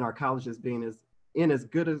instrumental in our colleges being in as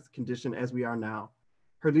good a condition as we are now.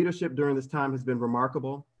 Her leadership during this time has been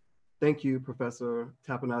remarkable. Thank you, Professor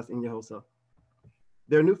Tapenaz-Iñoza.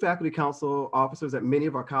 There are new faculty council officers at many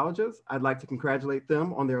of our colleges. I'd like to congratulate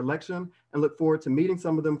them on their election and look forward to meeting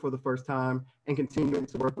some of them for the first time and continuing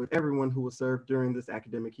to work with everyone who will serve during this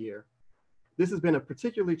academic year. This has been a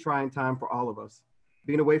particularly trying time for all of us.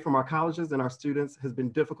 Being away from our colleges and our students has been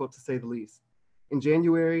difficult to say the least. In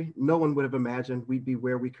January, no one would have imagined we'd be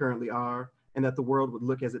where we currently are and that the world would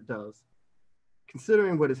look as it does.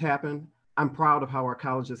 Considering what has happened, I'm proud of how our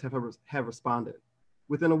colleges have responded.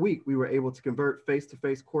 Within a week, we were able to convert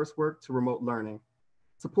face-to-face coursework to remote learning.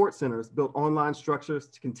 Support centers built online structures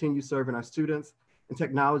to continue serving our students, and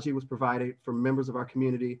technology was provided for members of our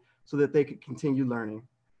community so that they could continue learning.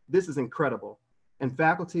 This is incredible. And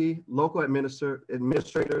faculty, local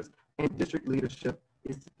administrators, and district leadership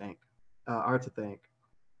are to thank.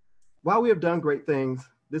 While we have done great things,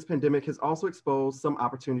 this pandemic has also exposed some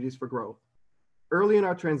opportunities for growth. Early in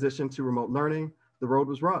our transition to remote learning, the road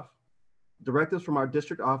was rough. Directives from our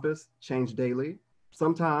district office changed daily,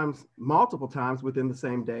 sometimes multiple times within the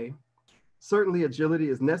same day. Certainly agility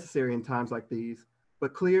is necessary in times like these,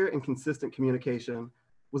 but clear and consistent communication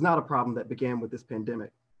was not a problem that began with this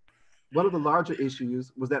pandemic. One of the larger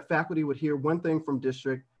issues was that faculty would hear one thing from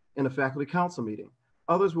district in a faculty council meeting.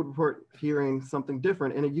 Others would report hearing something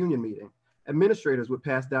different in a union meeting. Administrators would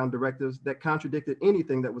pass down directives that contradicted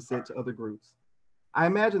anything that was said to other groups. I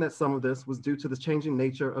imagine that some of this was due to the changing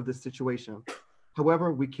nature of this situation.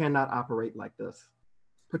 However, we cannot operate like this,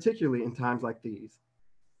 particularly in times like these.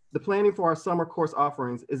 The planning for our summer course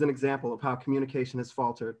offerings is an example of how communication has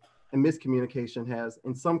faltered and miscommunication has,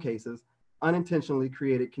 in some cases, unintentionally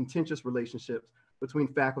created contentious relationships between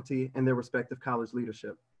faculty and their respective college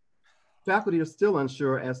leadership. Faculty are still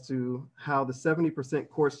unsure as to how the 70%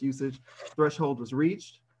 course usage threshold was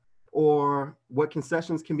reached. or what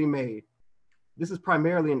concessions can be made. This is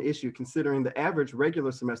primarily an issue considering the average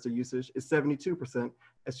regular semester usage is 72%,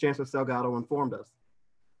 as Chancellor Salgado informed us.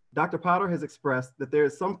 Dr. Potter has expressed that there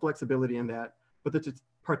is some flexibility in that, but the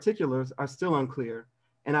particulars are still unclear.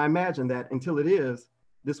 And I imagine that until it is,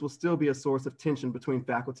 this will still be a source of tension between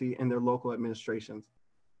faculty and their local administrations.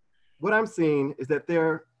 What I'm seeing is that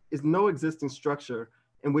there is no existing structure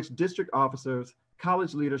in which district officers,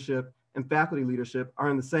 college leadership, and faculty leadership are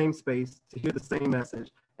in the same space to hear the same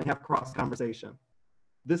message and have cross conversation.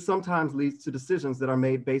 This sometimes leads to decisions that are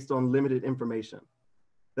made based on limited information.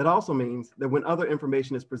 That also means that when other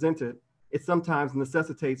information is presented, it sometimes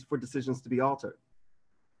necessitates for decisions to be altered.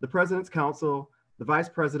 The President's Council, the Vice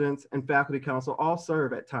Presidents, and Faculty Council all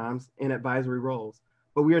serve at times in advisory roles,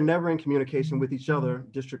 but we are never in communication with each other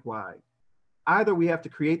district-wide. Either we have to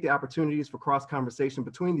create the opportunities for cross-conversation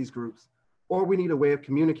between these groups, or we need a way of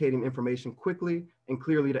communicating information quickly and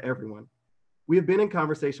clearly to everyone. We have been in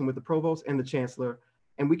conversation with the Provost and the Chancellor,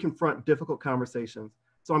 and we confront difficult conversations,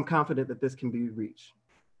 so I'm confident that this can be reached.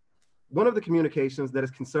 One of the communications that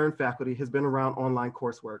has concerned faculty has been around online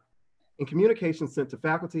coursework. In communications sent to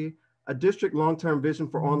faculty, a district long-term vision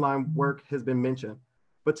for online work has been mentioned,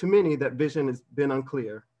 but to many that vision has been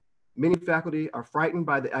unclear. Many faculty are frightened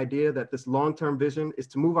by the idea that this long-term vision is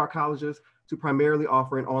to move our colleges to primarily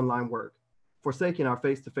offering online work, forsaking our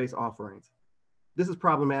face-to-face offerings. This is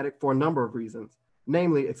problematic for a number of reasons,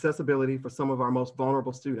 namely accessibility for some of our most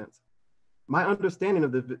vulnerable students. My understanding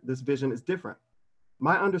of this vision is different.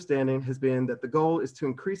 My understanding has been that the goal is to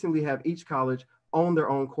increasingly have each college own their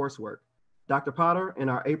own coursework. Dr. Potter, in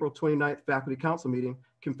our April 29th Faculty Council meeting,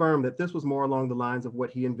 confirmed that this was more along the lines of what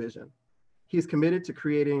he envisioned. He is committed to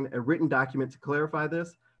creating a written document to clarify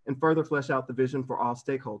this and further flesh out the vision for all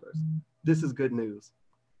stakeholders. This is good news.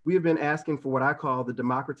 We have been asking for what I call the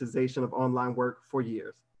democratization of online work for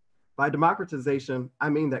years. By democratization, I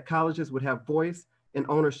mean that colleges would have voice and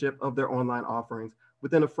ownership of their online offerings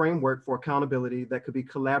within a framework for accountability that could be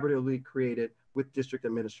collaboratively created with district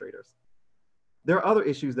administrators. There are other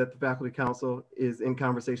issues that the Faculty Council is in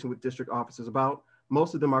conversation with district officers about.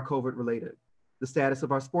 Most of them are COVID related. The status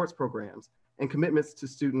of our sports programs and commitments to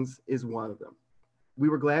students is one of them. We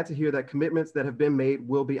were glad to hear that commitments that have been made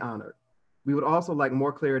will be honored. We would also like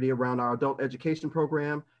more clarity around our adult education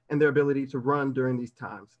program and their ability to run during these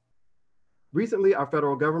times. Recently, our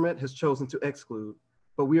federal government has chosen to exclude,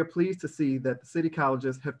 but we are pleased to see that the city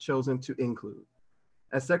colleges have chosen to include.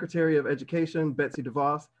 As Secretary of Education, Betsy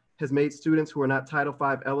DeVos has made students who are not Title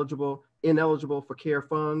V eligible, ineligible for CARE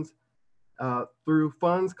funds. Through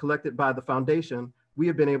funds collected by the foundation, we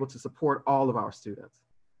have been able to support all of our students.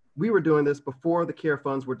 We were doing this before the CARE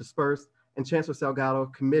funds were dispersed, and Chancellor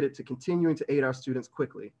Salgado committed to continuing to aid our students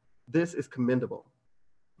quickly. This is commendable.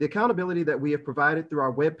 The accountability that we have provided through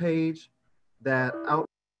our webpage that out.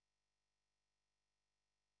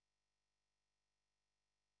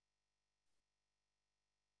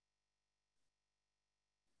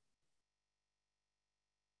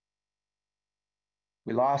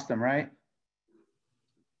 We lost him, right?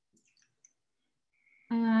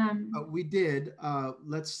 We did.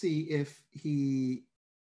 Let's see if he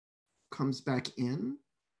comes back in.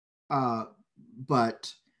 I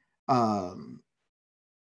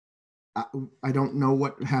don't know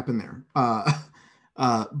what happened there.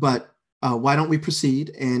 But why don't we proceed?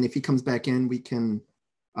 And if he comes back in, we can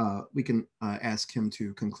ask him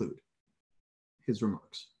to conclude his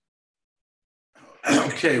remarks.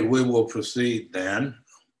 Okay, we will proceed then.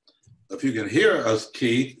 If you can hear us,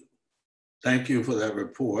 Keith, thank you for that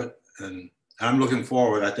report. And I'm looking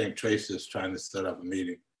forward. I think Tracy is trying to set up a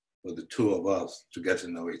meeting for the two of us to get to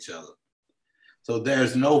know each other. So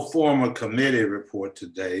there's no formal committee report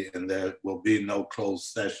today, and there will be no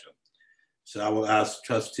closed session. So I will ask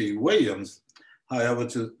Trustee Williams, however,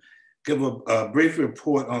 to give a brief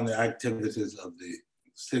report on the activities of the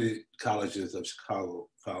City Colleges of Chicago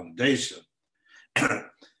Foundation.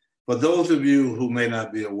 For those of you who may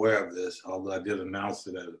not be aware of this, although I did announce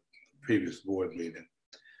it at a previous board meeting,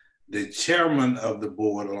 the chairman of the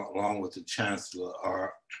board, along with the chancellor,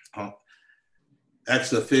 are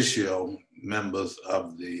ex officio members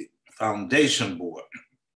of the foundation board.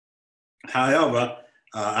 However,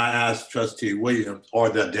 I asked Trustee Williams, or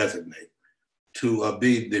the designate, to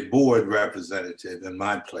be the board representative in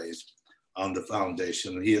my place on the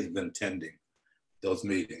foundation. He has been attending those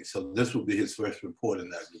meetings. So this will be his first report in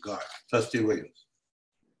that regard. Trustee Williams.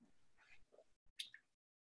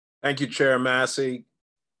 Thank you, Chair Massey.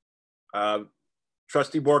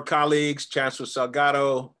 Trustee board colleagues, Chancellor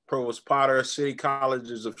Salgado, Provost Potter, City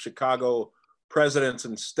Colleges of Chicago, presidents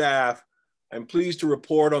and staff, I'm pleased to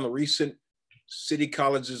report on the recent City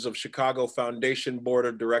Colleges of Chicago Foundation Board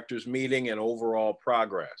of Directors meeting and overall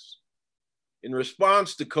progress. In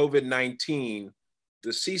response to COVID-19,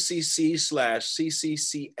 the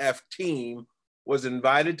CCC/CCCF team was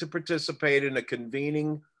invited to participate in a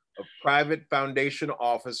convening of private foundation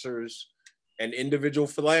officers and individual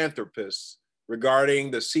philanthropists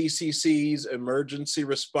regarding the CCC's emergency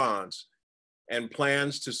response and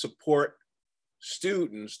plans to support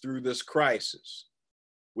students through this crisis.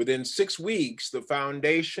 Within 6 weeks, the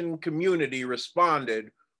foundation community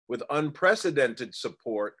responded with unprecedented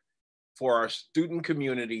support for our student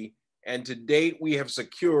community, and to date, we have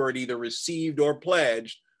secured, either received or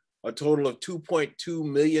pledged, a total of $2.2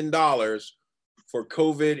 million for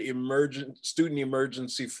COVID student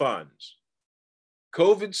emergency funds.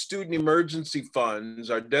 COVID student emergency funds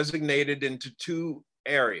are designated into 2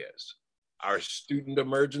 areas: our Student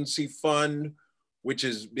Emergency Fund, which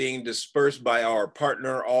is being dispersed by our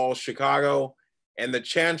partner, All Chicago, and the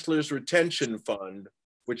Chancellor's Retention Fund,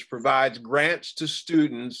 which provides grants to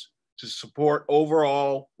students to support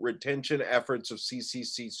overall retention efforts of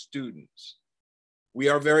CCC students. We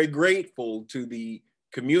are very grateful to the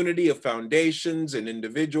community of foundations and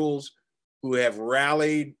individuals who have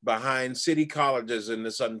rallied behind City Colleges in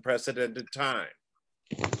this unprecedented time.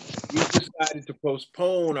 We decided to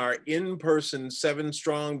postpone our in-person 7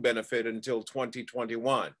 Strong benefit until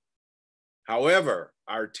 2021. However,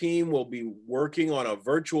 our team will be working on a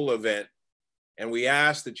virtual event, and we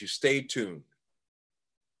ask that you stay tuned.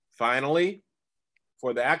 Finally,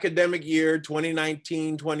 for the academic year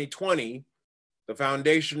 2019-2020, the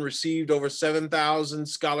foundation received over 7,000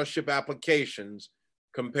 scholarship applications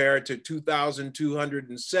compared to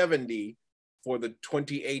 2,270 for the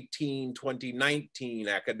 2018-2019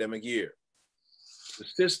 academic year. The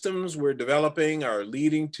systems we're developing are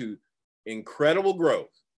leading to incredible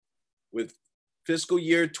growth, with fiscal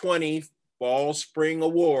year 20 fall spring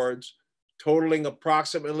awards totaling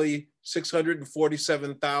approximately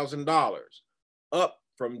 $647,000, up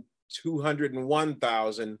from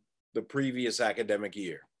 $201,000 the previous academic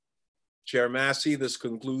year. Chair Massey, this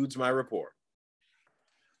concludes my report.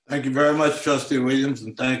 Thank you very much, Trustee Williams,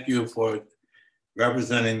 and thank you for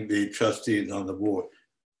representing the trustees on the board.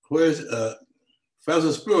 Where's Professor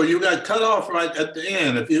Spruill? You got cut off right at the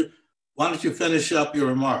end. Why don't you finish up your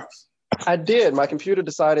remarks? I did. My computer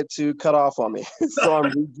decided to cut off on me, so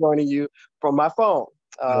I'm rejoining you from my phone.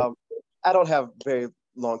 I don't have very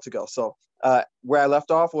long to go. So where I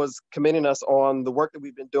left off was commending us on the work that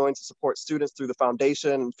we've been doing to support students through the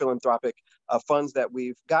foundation and philanthropic funds that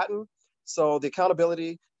we've gotten. So the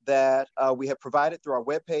accountability that we have provided through our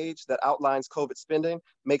webpage that outlines COVID spending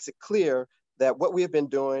makes it clear that what we have been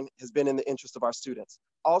doing has been in the interest of our students.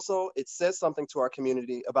 Also, it says something to our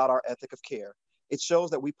community about our ethic of care. It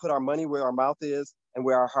shows that we put our money where our mouth is and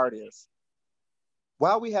where our heart is.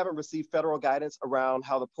 While we haven't received federal guidance around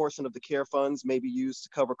how the portion of the CARE funds may be used to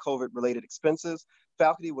cover COVID-related expenses,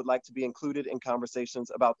 faculty would like to be included in conversations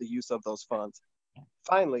about the use of those funds.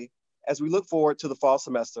 Finally, as we look forward to the fall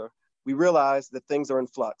semester, we realize that things are in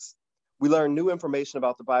flux. We learn new information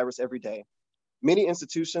about the virus every day. Many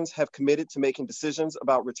institutions have committed to making decisions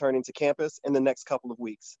about returning to campus in the next couple of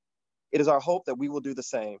weeks. It is our hope that we will do the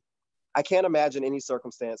same. I can't imagine any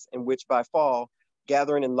circumstance in which by fall,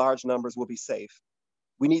 gathering in large numbers will be safe.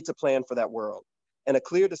 We need to plan for that world, and a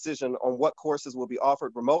clear decision on what courses will be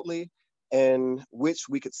offered remotely and which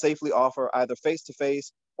we could safely offer either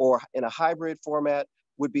face-to-face or in a hybrid format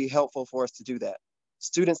would be helpful for us to do that.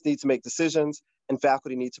 Students need to make decisions and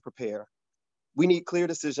faculty need to prepare. We need clear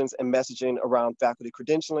decisions and messaging around faculty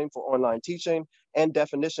credentialing for online teaching and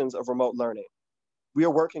definitions of remote learning. We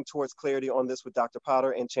are working towards clarity on this with Dr.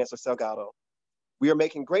 Potter and Chancellor Salgado. We are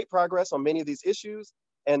making great progress on many of these issues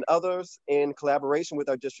and others in collaboration with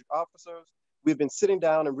our district officers. We've been sitting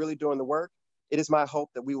down and really doing the work. It is my hope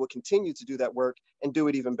that we will continue to do that work and do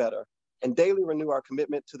it even better, and daily renew our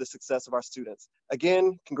commitment to the success of our students.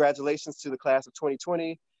 Again, congratulations to the class of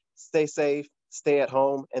 2020. Stay safe, stay at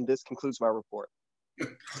home, and this concludes my report.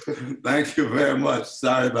 Thank you very much.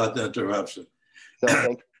 Sorry about the interruption. So,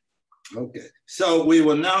 thank you. Okay, so we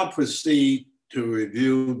will now proceed to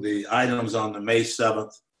review the items on the May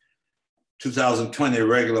 7th, 2020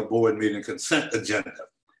 regular board meeting consent agenda.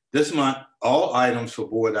 This month, all items for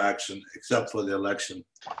board action, except for the election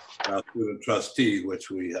of our student trustee, which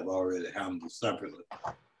we have already handled separately,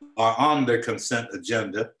 are on the consent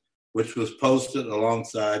agenda, which was posted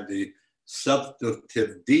alongside the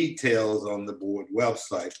substantive details on the board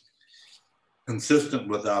website, consistent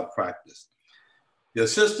with our practice. The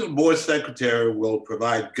Assistant Board Secretary will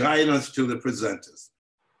provide guidance to the presenters.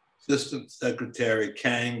 Assistant Secretary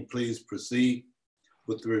Kang, please proceed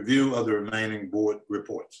with the review of the remaining board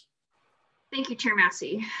reports. Thank you, Chair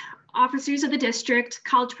Massey. Officers of the district,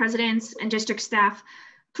 college presidents, and district staff,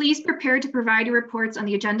 please prepare to provide your reports on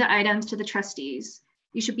the agenda items to the trustees.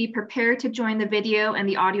 You should be prepared to join the video and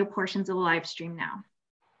the audio portions of the live stream now.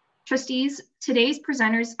 Trustees, today's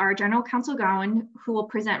presenters are General Counsel Gowan, who will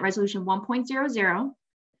present Resolution 1.00.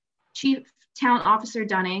 Chief Talent Officer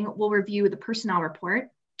Dunning will review the personnel report.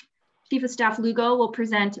 Chief of Staff Lugo will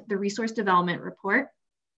present the resource development report.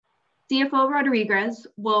 CFO Rodriguez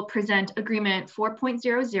will present Agreement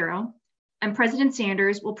 4.00, and President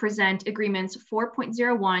Sanders will present Agreements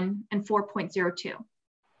 4.01 and 4.02.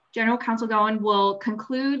 General Counsel Gowan will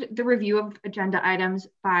conclude the review of agenda items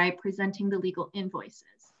by presenting the legal invoices.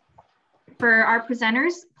 For our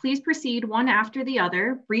presenters, please proceed one after the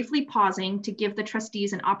other, briefly pausing to give the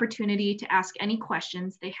trustees an opportunity to ask any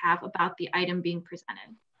questions they have about the item being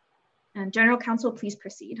presented. And General Counsel, please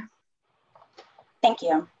proceed. Thank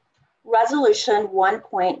you. Resolution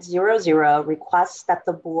 1.00 requests that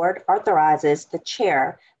the board authorizes the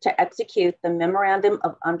chair to execute the Memorandum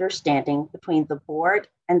of Understanding between the board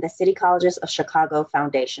and the City Colleges of Chicago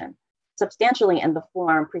Foundation, substantially in the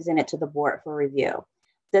form presented to the board for review.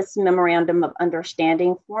 This Memorandum of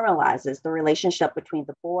Understanding formalizes the relationship between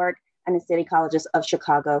the board and the City Colleges of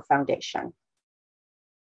Chicago Foundation.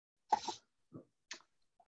 Are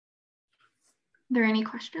there any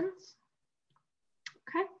questions?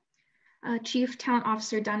 Okay. Chief Talent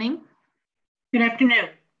Officer Dunning. Good afternoon.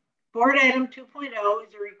 Board item 2.0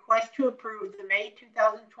 is a request to approve the May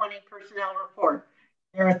 2020 personnel report.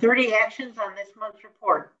 There are 30 actions on this month's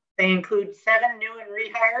report. They include 7 new and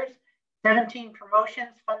rehires, 17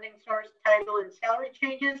 promotions, funding source, title, and salary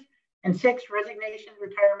changes, and 6 resignations,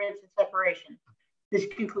 retirements, and separations. This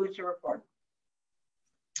concludes the report.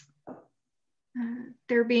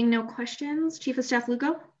 There being no questions, Chief of Staff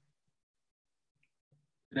Lugo.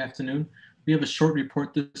 Good afternoon. We have a short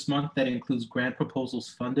report this month that includes grant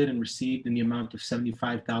proposals funded and received in the amount of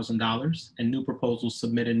 $75,000 and new proposals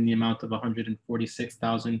submitted in the amount of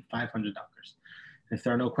 $146,500. If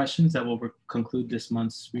there are no questions, that will conclude this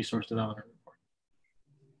month's resource development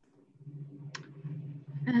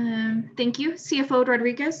report. Thank you. CFO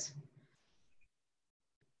Rodriguez.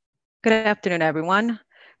 Good afternoon, everyone.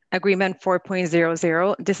 Agreement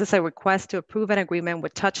 4.00. This is a request to approve an agreement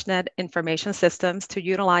with TouchNet Information Systems to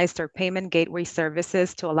utilize their payment gateway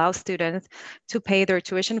services to allow students to pay their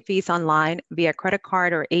tuition fees online via credit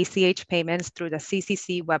card or ACH payments through the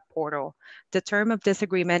CCC web portal. The term of this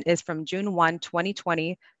agreement is from June 1,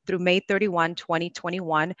 2020 through May 31,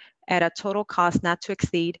 2021 at a total cost not to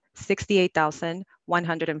exceed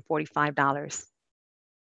 $68,145.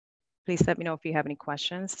 Please let me know if you have any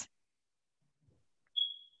questions.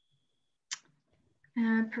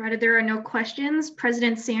 Provided there are no questions,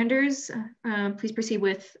 President Sanders, please proceed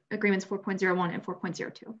with agreements 4.01 and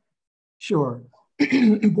 4.02. Sure.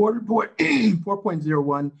 Board Report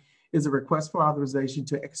 4.01 is a request for authorization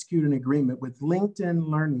to execute an agreement with LinkedIn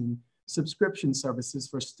Learning subscription services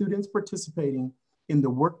for students participating in the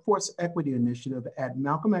Workforce Equity Initiative at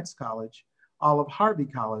Malcolm X College, Olive Harvey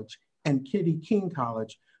College, and Kennedy King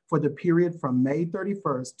College for the period from May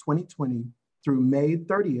 31st, 2020 through May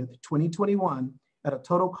 30th, 2021 at a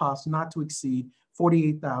total cost not to exceed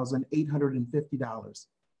 $48,850.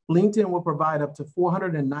 LinkedIn will provide up to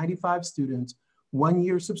 495 students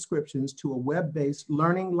 1-year subscriptions to a web-based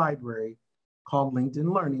learning library called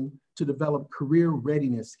LinkedIn Learning to develop career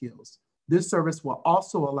readiness skills. This service will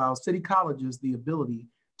also allow city colleges the ability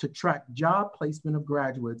to track job placement of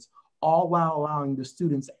graduates, all while allowing the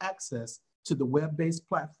students access to the web-based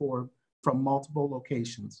platform from multiple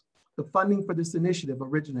locations. The funding for this initiative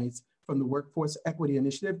originates from the Workforce Equity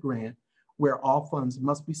Initiative grant, where all funds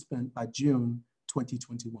must be spent by June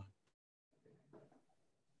 2021.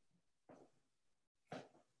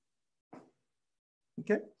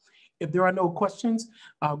 Okay, if there are no questions,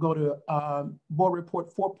 I'll go to Board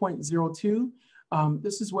Report 4.02.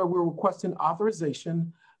 This is where we're requesting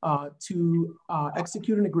authorization to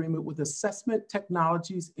execute an agreement with Assessment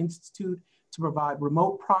Technologies Institute to provide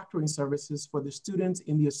remote proctoring services for the students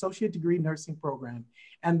in the Associate Degree Nursing Program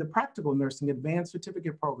and the Practical Nursing Advanced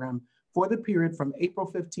Certificate Program for the period from April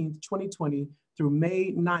 15th, 2020 through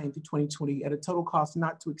May 9th, 2020 at a total cost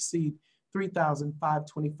not to exceed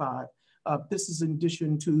 $3,525. This is in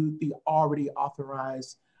addition to the already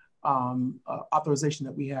authorized authorization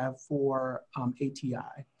that we have for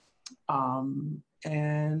ATI. And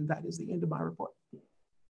that is the end of my report.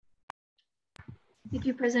 Thank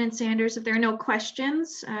you, President Sanders. If there are no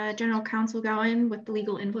questions, General Counsel Gowan with the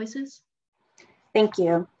legal invoices. Thank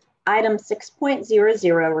you. Item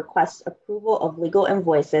 6.00 requests approval of legal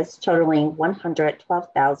invoices totaling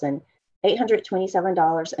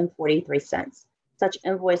 $112,827.43. Such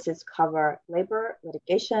invoices cover labor,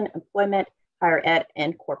 litigation, employment, higher ed,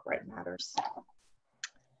 and corporate matters.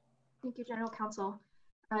 Thank you, General Counsel.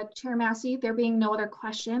 Chair Massey, there being no other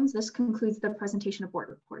questions, this concludes the presentation of board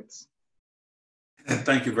reports. And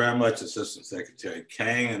thank you very much, Assistant Secretary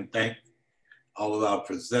Kang, and thank all of our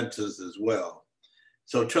presenters as well.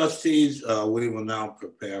 So trustees, we will now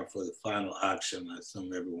prepare for the final action. I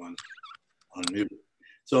assume everyone's on mute.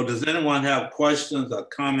 So does anyone have questions or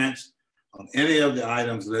comments on any of the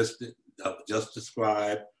items listed, just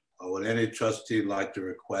described, or would any trustee like to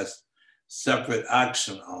request separate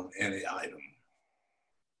action on any item?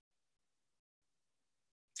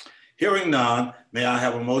 Hearing none, may I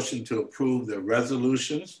have a motion to approve the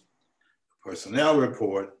resolutions, the personnel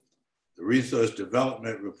report, the research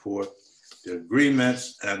development report, the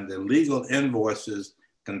agreements, and the legal invoices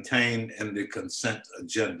contained in the consent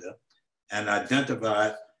agenda and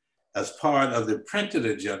identified as part of the printed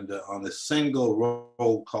agenda on a single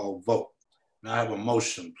roll call vote. May I have a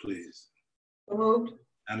motion, please? Moved.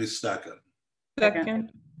 And a second.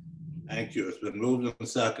 Second. Thank you. It's been moved and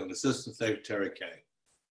second. Assistant Secretary Kang.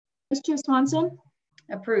 Vice Chair Swanson?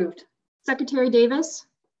 Approved. Secretary Davis?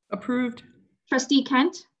 Approved. Trustee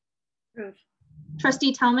Kent? Approved.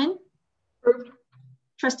 Trustee Tellman? Approved.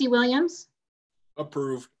 Trustee Williams?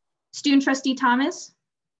 Approved. Student Trustee Thomas?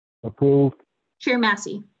 Approved. Chair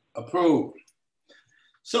Massey? Approved.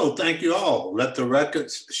 So thank you all. Let the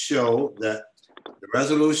records show that the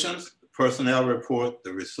resolutions, the personnel report,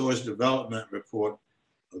 the resource development report,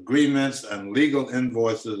 agreements, and legal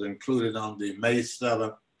invoices included on the May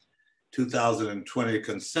 7th, 2020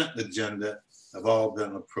 consent agenda have all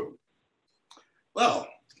been approved. Well,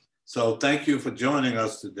 so thank you for joining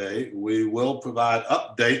us today. We will provide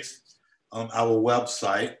updates on our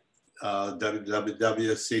website,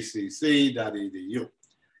 www.ccc.edu,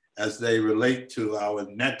 as they relate to our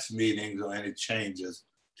next meetings or any changes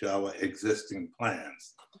to our existing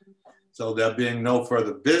plans. So there being no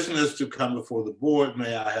further business to come before the board,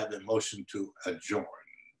 may I have a motion to adjourn?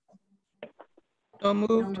 So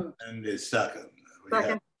moved. And the second.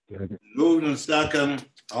 Second. Moved and second.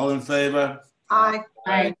 All in favor? Aye.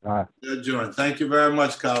 Aye. Adjourned. Thank you very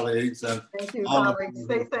much, colleagues. And Thank you, all of colleagues. you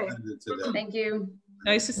Stay who safe. attended today. Thank you.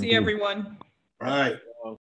 Nice to see everyone. Right.